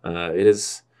so. It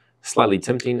is slightly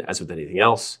tempting, as with anything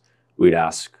else. We'd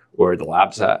ask where the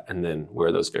lab's at, and then where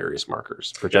are those various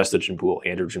markers. Progestogen pool,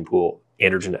 androgen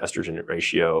to estrogen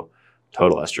ratio,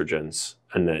 total estrogens,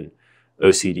 and then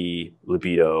OCD,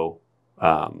 libido,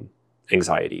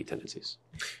 anxiety tendencies.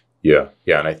 Yeah.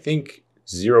 And I think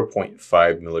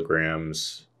 0.5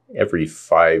 milligrams every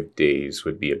 5 days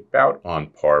would be about on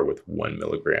par with 1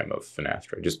 milligram of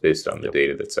finasteride, just based on the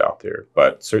data that's out there.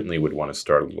 But certainly would want to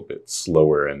start a little bit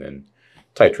slower and then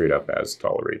titrate up as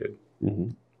tolerated.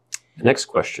 Next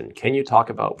question. Can you talk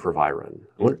about Proviron?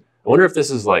 I wonder if this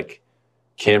is like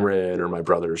Cameron or my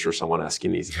brothers or someone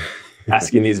asking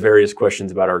these various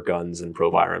questions about our guns and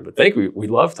Proviron. But we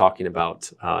love talking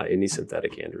about any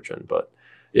synthetic androgen. But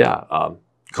yeah,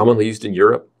 commonly used in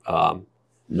Europe,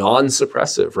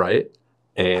 non-suppressive, right?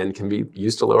 And can be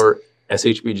used to lower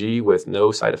SHBG with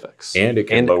no side effects. And it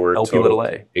can lower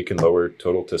Lp(a). It can lower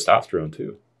total testosterone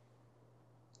too.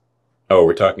 Oh,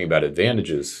 we're talking about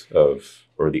advantages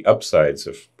or the upsides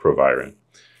of Proviron.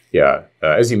 Yeah,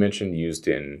 as you mentioned, used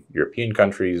in European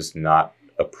countries, not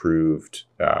approved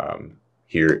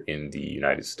here in the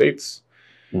United States.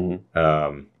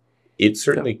 Mm-hmm. It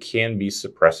certainly can be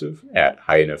suppressive at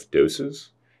high enough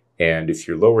doses. And if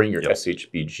you're lowering your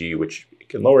SHBG, which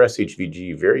can lower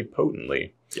SHBG very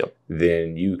potently,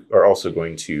 then you are also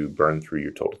going to burn through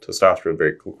your total testosterone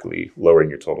very quickly, lowering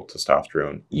your total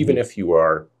testosterone, even if you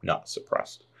are not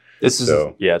suppressed. It's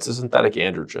a synthetic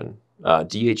androgen,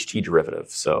 DHT derivative.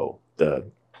 So the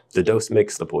dose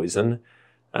makes the poison.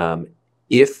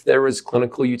 If there was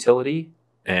clinical utility,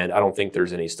 and I don't think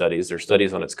there's any studies, there's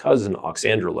studies on its cousin,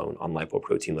 oxandrolone, on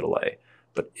lipoprotein(a).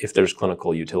 But if there's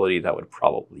clinical utility, that would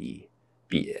probably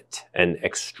be it, and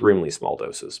extremely small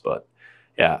doses. But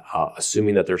yeah,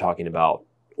 assuming that they're talking about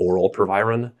oral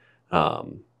Proviron,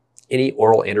 any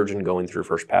oral androgen going through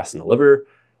first pass in the liver,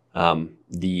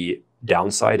 the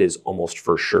downside is almost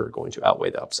for sure going to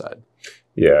outweigh the upside.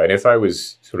 Yeah, and if I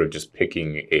was sort of just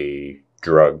picking a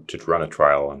drug to run a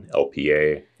trial on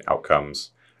LPA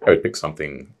outcomes, I would pick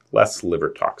something less liver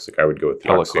toxic. I would go with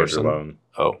oxandrolone.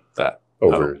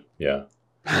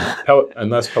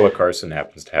 Unless pelacarsen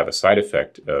happens to have a side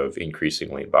effect of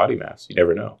increasing lean body mass. You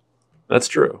never know. That's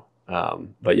true.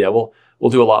 But yeah, we'll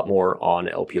do a lot more on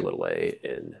Lp(a)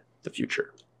 in the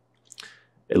future.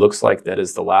 It looks like that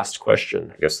is the last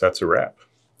question. I guess that's a wrap.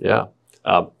 Yeah.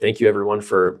 Thank you everyone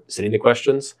for sending the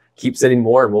questions. Keep sending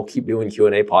more and we'll keep doing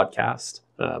Q&A podcast.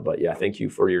 But yeah, thank you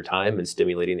for your time and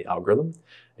stimulating the algorithm.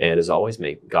 And as always,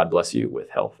 may God bless you with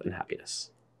health and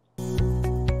happiness.